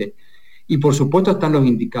gente. Y por supuesto están los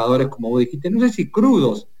indicadores, como vos dijiste, no sé si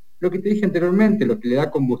crudos, lo que te dije anteriormente, lo que le da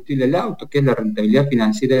combustible al auto, que es la rentabilidad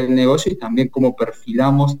financiera del negocio, y también cómo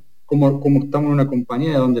perfilamos, cómo estamos en una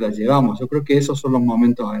compañía y a dónde la llevamos. Yo creo que esos son los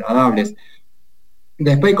momentos agradables.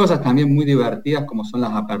 Después hay cosas también muy divertidas, como son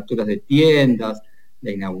las aperturas de tiendas,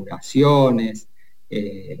 de inauguraciones.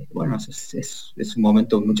 Bueno, es un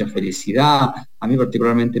momento de mucha felicidad. A mí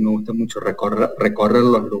particularmente me gusta mucho recorrer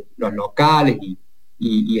los locales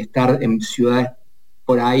y estar en ciudades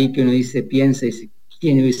por ahí que uno piensa y dice,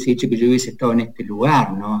 ¿quién hubiese dicho que yo hubiese estado en este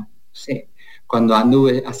lugar? No sé.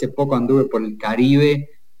 Hace poco anduve por el Caribe,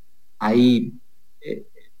 ahí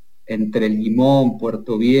entre el Limón,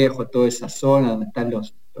 Puerto Viejo, toda esa zona donde está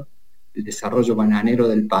el desarrollo bananero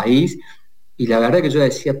del país, y la verdad que yo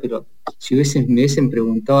decía, pero si me hubiesen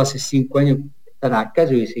preguntado hace 5 años estar acá,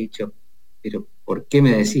 yo hubiese dicho, pero ¿por qué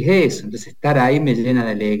me decís eso? Entonces estar ahí me llena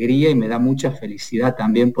de alegría y me da mucha felicidad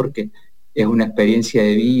también, porque es una experiencia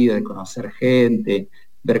de vida, de conocer gente,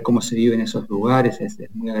 ver cómo se vive en esos lugares, es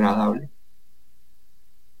muy agradable.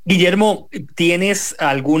 Guillermo, ¿tienes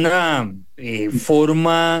alguna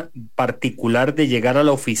forma particular de llegar a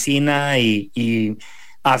la oficina y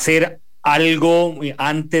hacer algo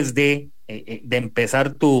antes de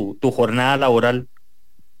empezar tu jornada laboral?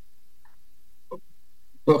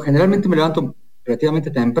 Bueno, generalmente me levanto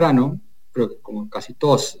relativamente temprano, creo que como casi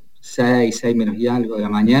todos, 6 menos y algo de la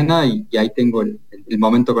mañana, y ahí tengo el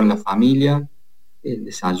momento con la familia, el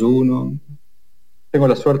desayuno. Tengo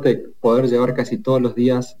la suerte de poder llevar casi todos los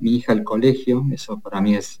días mi hija al colegio, eso para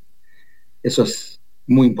mí eso es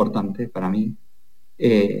muy importante para mí.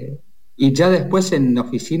 Y ya después en la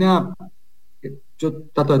oficina, yo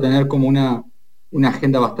trato de tener como una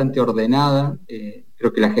agenda bastante ordenada.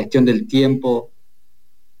 Creo que la gestión del tiempo,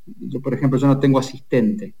 yo por ejemplo, yo no tengo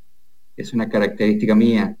asistente, es una característica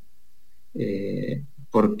mía,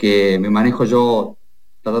 porque me manejo yo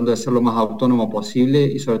tratando de ser lo más autónomo posible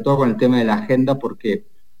y sobre todo con el tema de la agenda, porque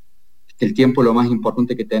el tiempo es lo más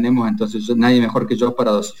importante que tenemos, entonces nadie mejor que yo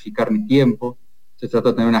para dosificar mi tiempo. Entonces trato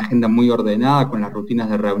de tener una agenda muy ordenada con las rutinas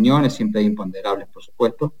de reuniones, siempre hay imponderables, por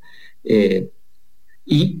supuesto.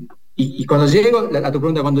 Y cuando llego, a tu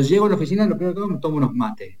pregunta, cuando llego a la oficina, lo primero que hago me tomo unos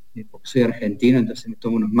mates, porque soy argentino, entonces me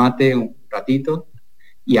tomo unos mates un ratito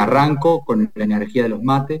y arranco con la energía de los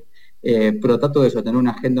mates. Pero trato de eso, tener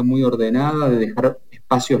una agenda muy ordenada, de dejar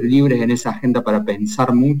espacios libres en esa agenda para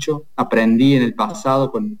pensar mucho. Aprendí en el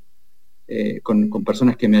pasado con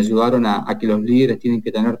personas que me ayudaron a que los líderes tienen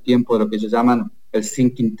que tener tiempo de lo que ellos llaman el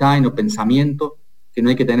thinking time o pensamiento, que no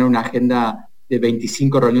hay que tener una agenda de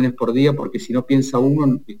 25 reuniones por día, porque si no piensa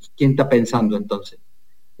uno, ¿quién está pensando entonces?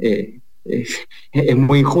 Es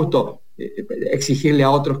muy injusto exigirle a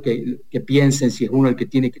otros que piensen si es uno el que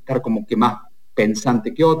tiene que estar como que más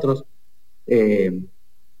pensante que otros.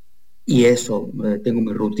 Y eso, tengo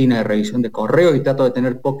mi rutina de revisión de correo y trato de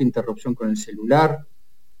tener poca interrupción con el celular.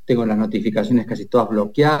 Tengo las notificaciones casi todas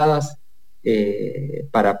bloqueadas,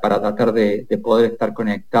 para tratar de poder estar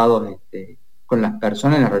conectados con las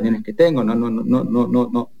personas en las reuniones que tengo.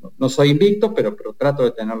 No soy invicto, pero trato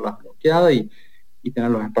de tenerlas bloqueadas y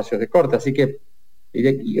tener los espacios de corte. Así que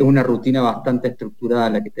es una rutina bastante estructurada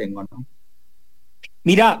la que tengo, ¿no?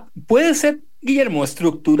 Mira, puede ser, Guillermo,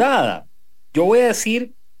 estructurada. Yo voy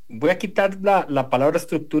a quitar la palabra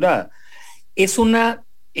estructurada. Es una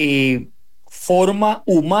forma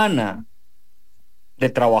humana de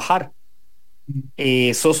trabajar.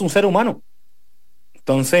 Sos un ser humano.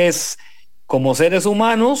 Entonces, como seres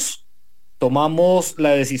humanos, tomamos la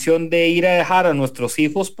decisión de ir a dejar a nuestros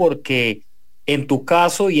hijos porque en tu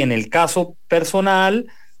caso y en el caso personal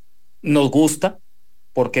nos gusta,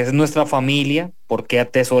 porque es nuestra familia, porque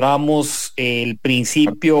atesoramos el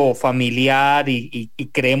principio familiar y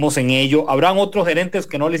creemos en ello. Habrán otros gerentes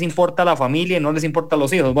que no les importa la familia y no les importa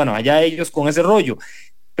los hijos. Bueno, allá ellos con ese rollo.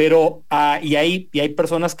 Pero y hay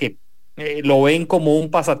personas que lo ven como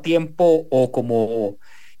un pasatiempo o como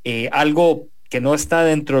algo que no está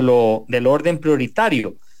dentro del orden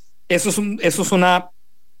prioritario. Eso es una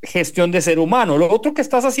gestión de ser humano. Lo otro que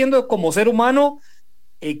estás haciendo como ser humano,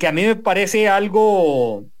 que a mí me parece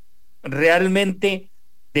algo realmente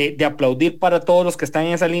de aplaudir para todos los que están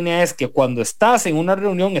en esa línea, es que cuando estás en una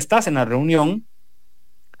reunión, estás en la reunión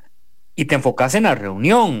y te enfocas en la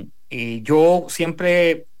reunión. Yo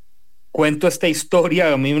siempre cuento esta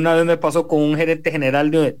historia. A mí una vez me pasó con un gerente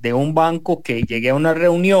general de un banco que llegué a una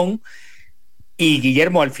reunión y,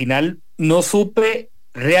 Guillermo, al final no supe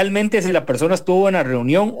realmente si la persona estuvo en la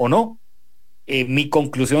reunión o no. Mi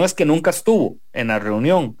conclusión es que nunca estuvo en la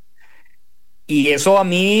reunión. Y eso a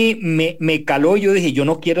mí me caló. Yo dije, yo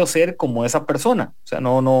no quiero ser como esa persona. O sea,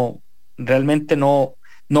 realmente no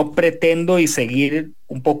pretendo y seguir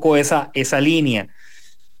un poco esa línea.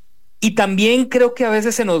 Y también creo que a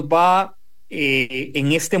veces se nos va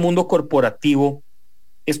en este mundo corporativo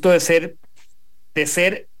esto de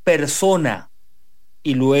ser persona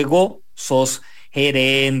y luego sos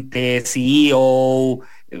gerente, CEO,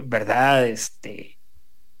 ¿verdad?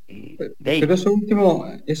 Pero eso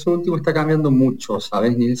último está cambiando mucho,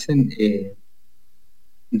 ¿sabes, Nielsen?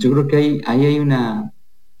 Yo creo que ahí hay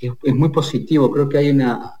es muy positivo. Creo que hay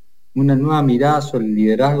una nueva mirada sobre el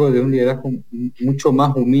liderazgo, de un liderazgo mucho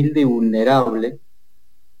más humilde y vulnerable.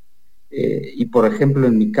 Y por ejemplo,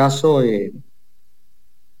 en mi caso,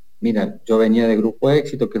 mira, yo venía de Grupo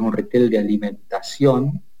Éxito, que es un retail de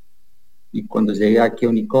alimentación, y cuando llegué aquí a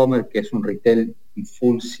Unicomer, que es un retail,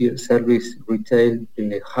 full service retail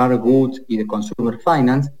de hard goods y de consumer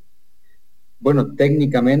finance, bueno,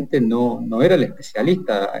 técnicamente no era el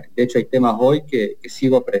especialista. De hecho, hay temas hoy que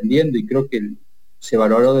sigo aprendiendo y creo que se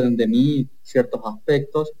valoró de mí ciertos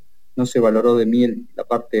aspectos, no se valoró de mí la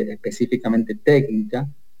parte específicamente técnica.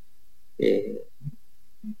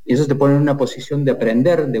 Y eso te pone en una posición de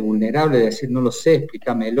aprender, de vulnerable, de decir, no lo sé,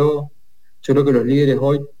 explícamelo. Yo creo que los líderes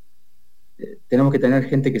hoy tenemos que tener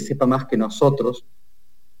gente que sepa más que nosotros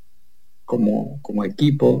como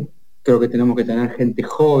equipo. Creo que tenemos que tener gente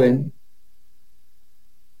joven,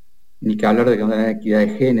 ni que hablar de que tener equidad de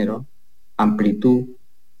género, amplitud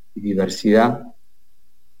y diversidad.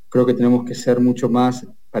 Creo que tenemos que ser mucho más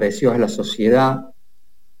parecidos a la sociedad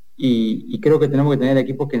y creo que tenemos que tener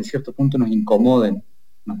equipos que en cierto punto nos incomoden,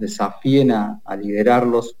 nos desafíen a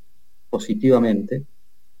liderarlos positivamente.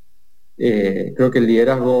 Creo que el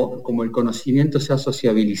liderazgo, como el conocimiento se ha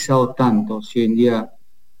sociabilizado tanto, si hoy en día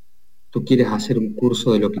tú quieres hacer un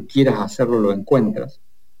curso de lo que quieras hacerlo, lo encuentras.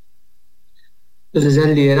 Entonces ya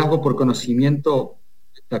el liderazgo por conocimiento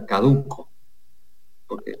está caduco,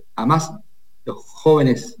 porque además los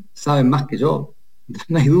jóvenes saben más que yo,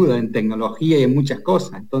 no hay duda, en tecnología y en muchas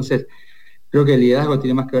cosas. Entonces creo que el liderazgo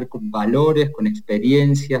tiene más que ver con valores, con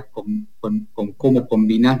experiencias, con cómo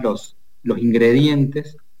combinás los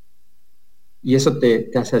ingredientes, y eso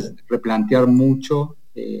te hace replantear mucho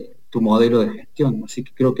tu modelo de gestión. Así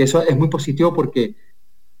que creo que eso es muy positivo porque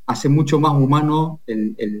hace mucho más humano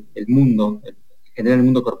el mundo, genera el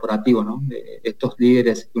mundo corporativo, ¿no? Estos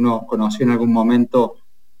líderes que uno conoció en algún momento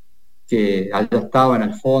que allá estaban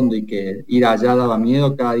al fondo y que ir allá daba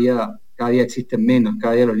miedo, cada día existen menos,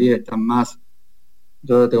 cada día los líderes están más.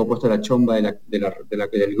 Yo ahora tengo puesto la chomba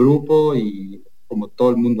del grupo y como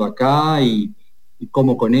todo el mundo acá y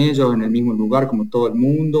como con ellos en el mismo lugar como todo el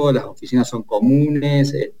mundo, las oficinas son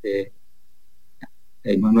comunes,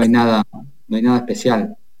 no hay nada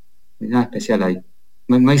especial, no hay nada especial ahí,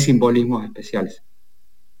 no hay simbolismos especiales.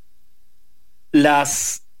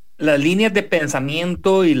 Las líneas de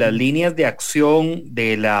pensamiento y las líneas de acción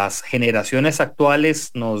de las generaciones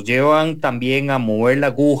actuales nos llevan también a mover la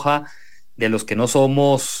aguja de los que no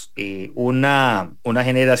somos una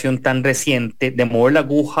generación tan reciente, de mover la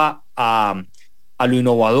aguja a lo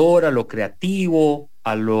innovador, a lo creativo,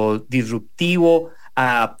 a lo disruptivo,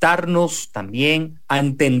 a adaptarnos también, a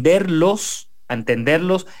entenderlos,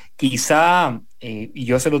 quizá, y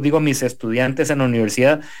yo se los digo a mis estudiantes en la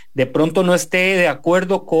universidad, de pronto no esté de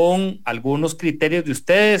acuerdo con algunos criterios de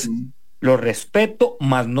ustedes, los respeto,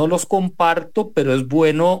 mas no los comparto, pero es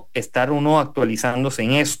bueno estar uno actualizándose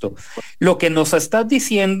en esto. Lo que nos estás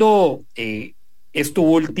diciendo, esto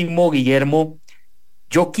último, Guillermo,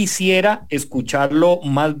 yo quisiera escucharlo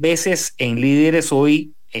más veces en líderes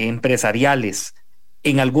hoy empresariales.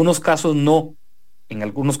 En algunos casos no. En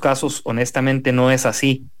algunos casos, honestamente, no es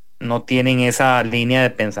así. No tienen esa línea de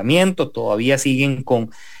pensamiento. Todavía siguen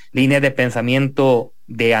con líneas de pensamiento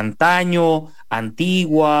de antaño,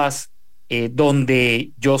 antiguas,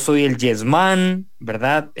 donde yo soy el yes man,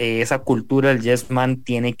 ¿verdad? Esa cultura del yes man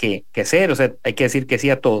tiene que ser. O sea, hay que decir que sí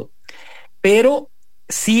a todo. Pero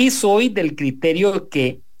sí soy del criterio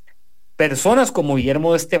que personas como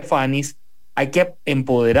Guillermo Destefanis hay que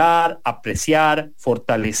empoderar, apreciar,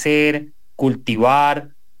 fortalecer, cultivar,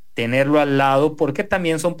 tenerlo al lado, porque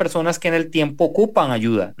también son personas que en el tiempo ocupan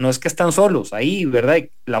ayuda. No es que están solos ahí, ¿verdad?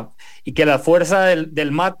 Y que la fuerza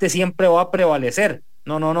del mate siempre va a prevalecer.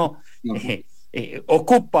 No.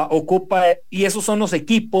 Ocupa, y esos son los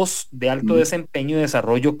equipos de alto desempeño y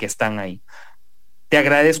desarrollo que están ahí. Te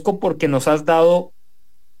agradezco porque nos has dado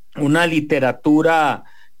una literatura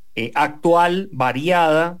actual,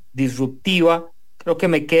 variada, disruptiva. Creo que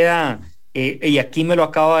me queda, y aquí me lo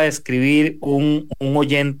acaba de escribir un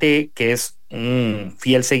oyente que es un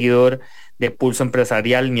fiel seguidor de Pulso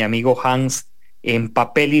Empresarial, mi amigo Hans, en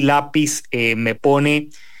papel y lápiz me pone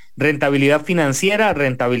rentabilidad financiera,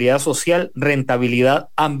 rentabilidad social, rentabilidad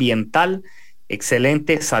ambiental.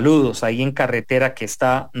 Excelente, saludos ahí en carretera que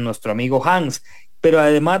está nuestro amigo Hans. Pero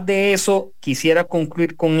además de eso, quisiera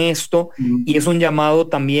concluir con esto, y es un llamado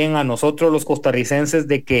también a nosotros los costarricenses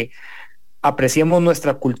de que apreciemos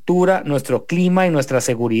nuestra cultura, nuestro clima y nuestra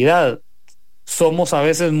seguridad. Somos a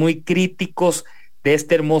veces muy críticos de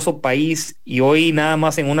este hermoso país, y hoy nada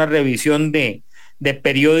más en una revisión de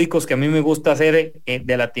periódicos que a mí me gusta hacer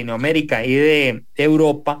de Latinoamérica y de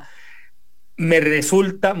Europa, me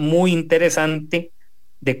resulta muy interesante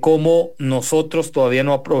de cómo nosotros todavía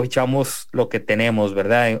no aprovechamos lo que tenemos,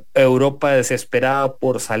 ¿verdad? Europa desesperada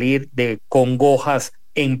por salir de congojas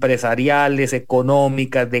empresariales,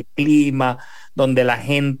 económicas, de clima, donde la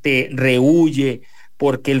gente rehuye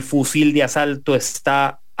porque el fusil de asalto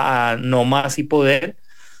está a no más y poder,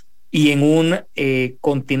 y en un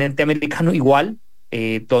continente americano igual,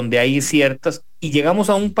 donde hay ciertas, y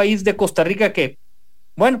llegamos a un país de Costa Rica que,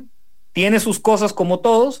 bueno, tiene sus cosas como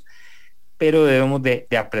todos, pero debemos de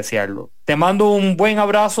apreciarlo. Te mando un buen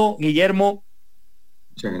abrazo, Guillermo.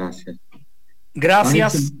 Muchas gracias.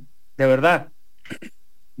 Gracias, de verdad.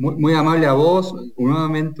 Muy amable a vos,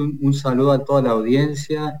 nuevamente un saludo a toda la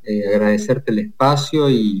audiencia, agradecerte el espacio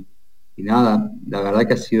y nada, la verdad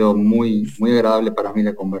que ha sido muy agradable para mí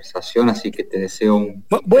la conversación, así que te deseo un...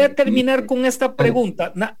 Voy a terminar con esta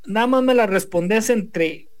pregunta, nada más me la respondes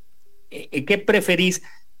entre ¿qué preferís?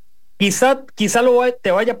 Quizá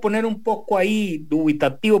te vaya a poner un poco ahí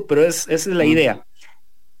dubitativo, pero esa es la idea.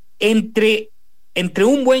 Entre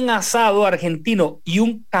un buen asado argentino y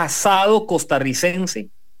un casado costarricense.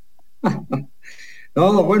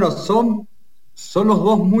 No, bueno, son los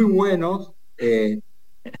dos muy buenos,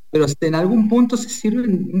 pero en algún punto se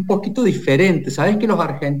sirven un poquito diferentes. Sabés que los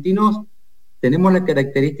argentinos tenemos la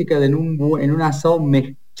característica de en un asado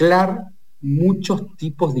mezclar muchos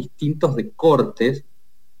tipos distintos de cortes.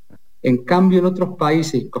 En cambio, en otros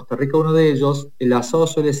países, Costa Rica uno de ellos, el asado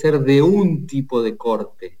suele ser de un tipo de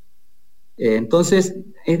corte. Entonces,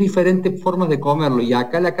 es diferentes formas de comerlo. Y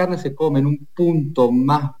acá la carne se come en un punto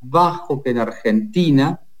más bajo que en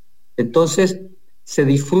Argentina. Entonces, se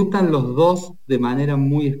disfrutan los dos de manera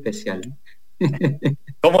muy especial.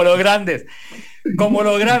 Como los grandes.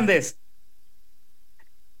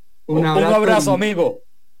 Un abrazo, amigo.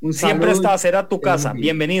 Siempre esta será tu casa.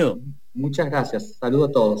 Bienvenido. Muchas gracias. Saludos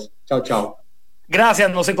a todos. Chao, chao.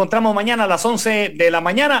 Gracias. Nos encontramos mañana a las 11 de la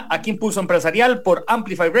mañana aquí en Pulso Empresarial por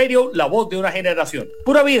Amplify Radio, la voz de una generación.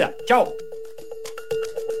 Pura vida. Chao.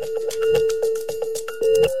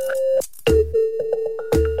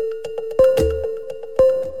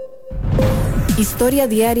 Historia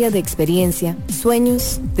diaria de experiencia,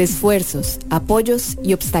 sueños, de esfuerzos, apoyos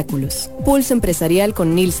y obstáculos. Pulso Empresarial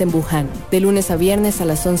con Nilsen Buján, de lunes a viernes a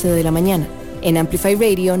las 11 de la mañana, en Amplify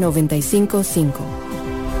Radio 95.5.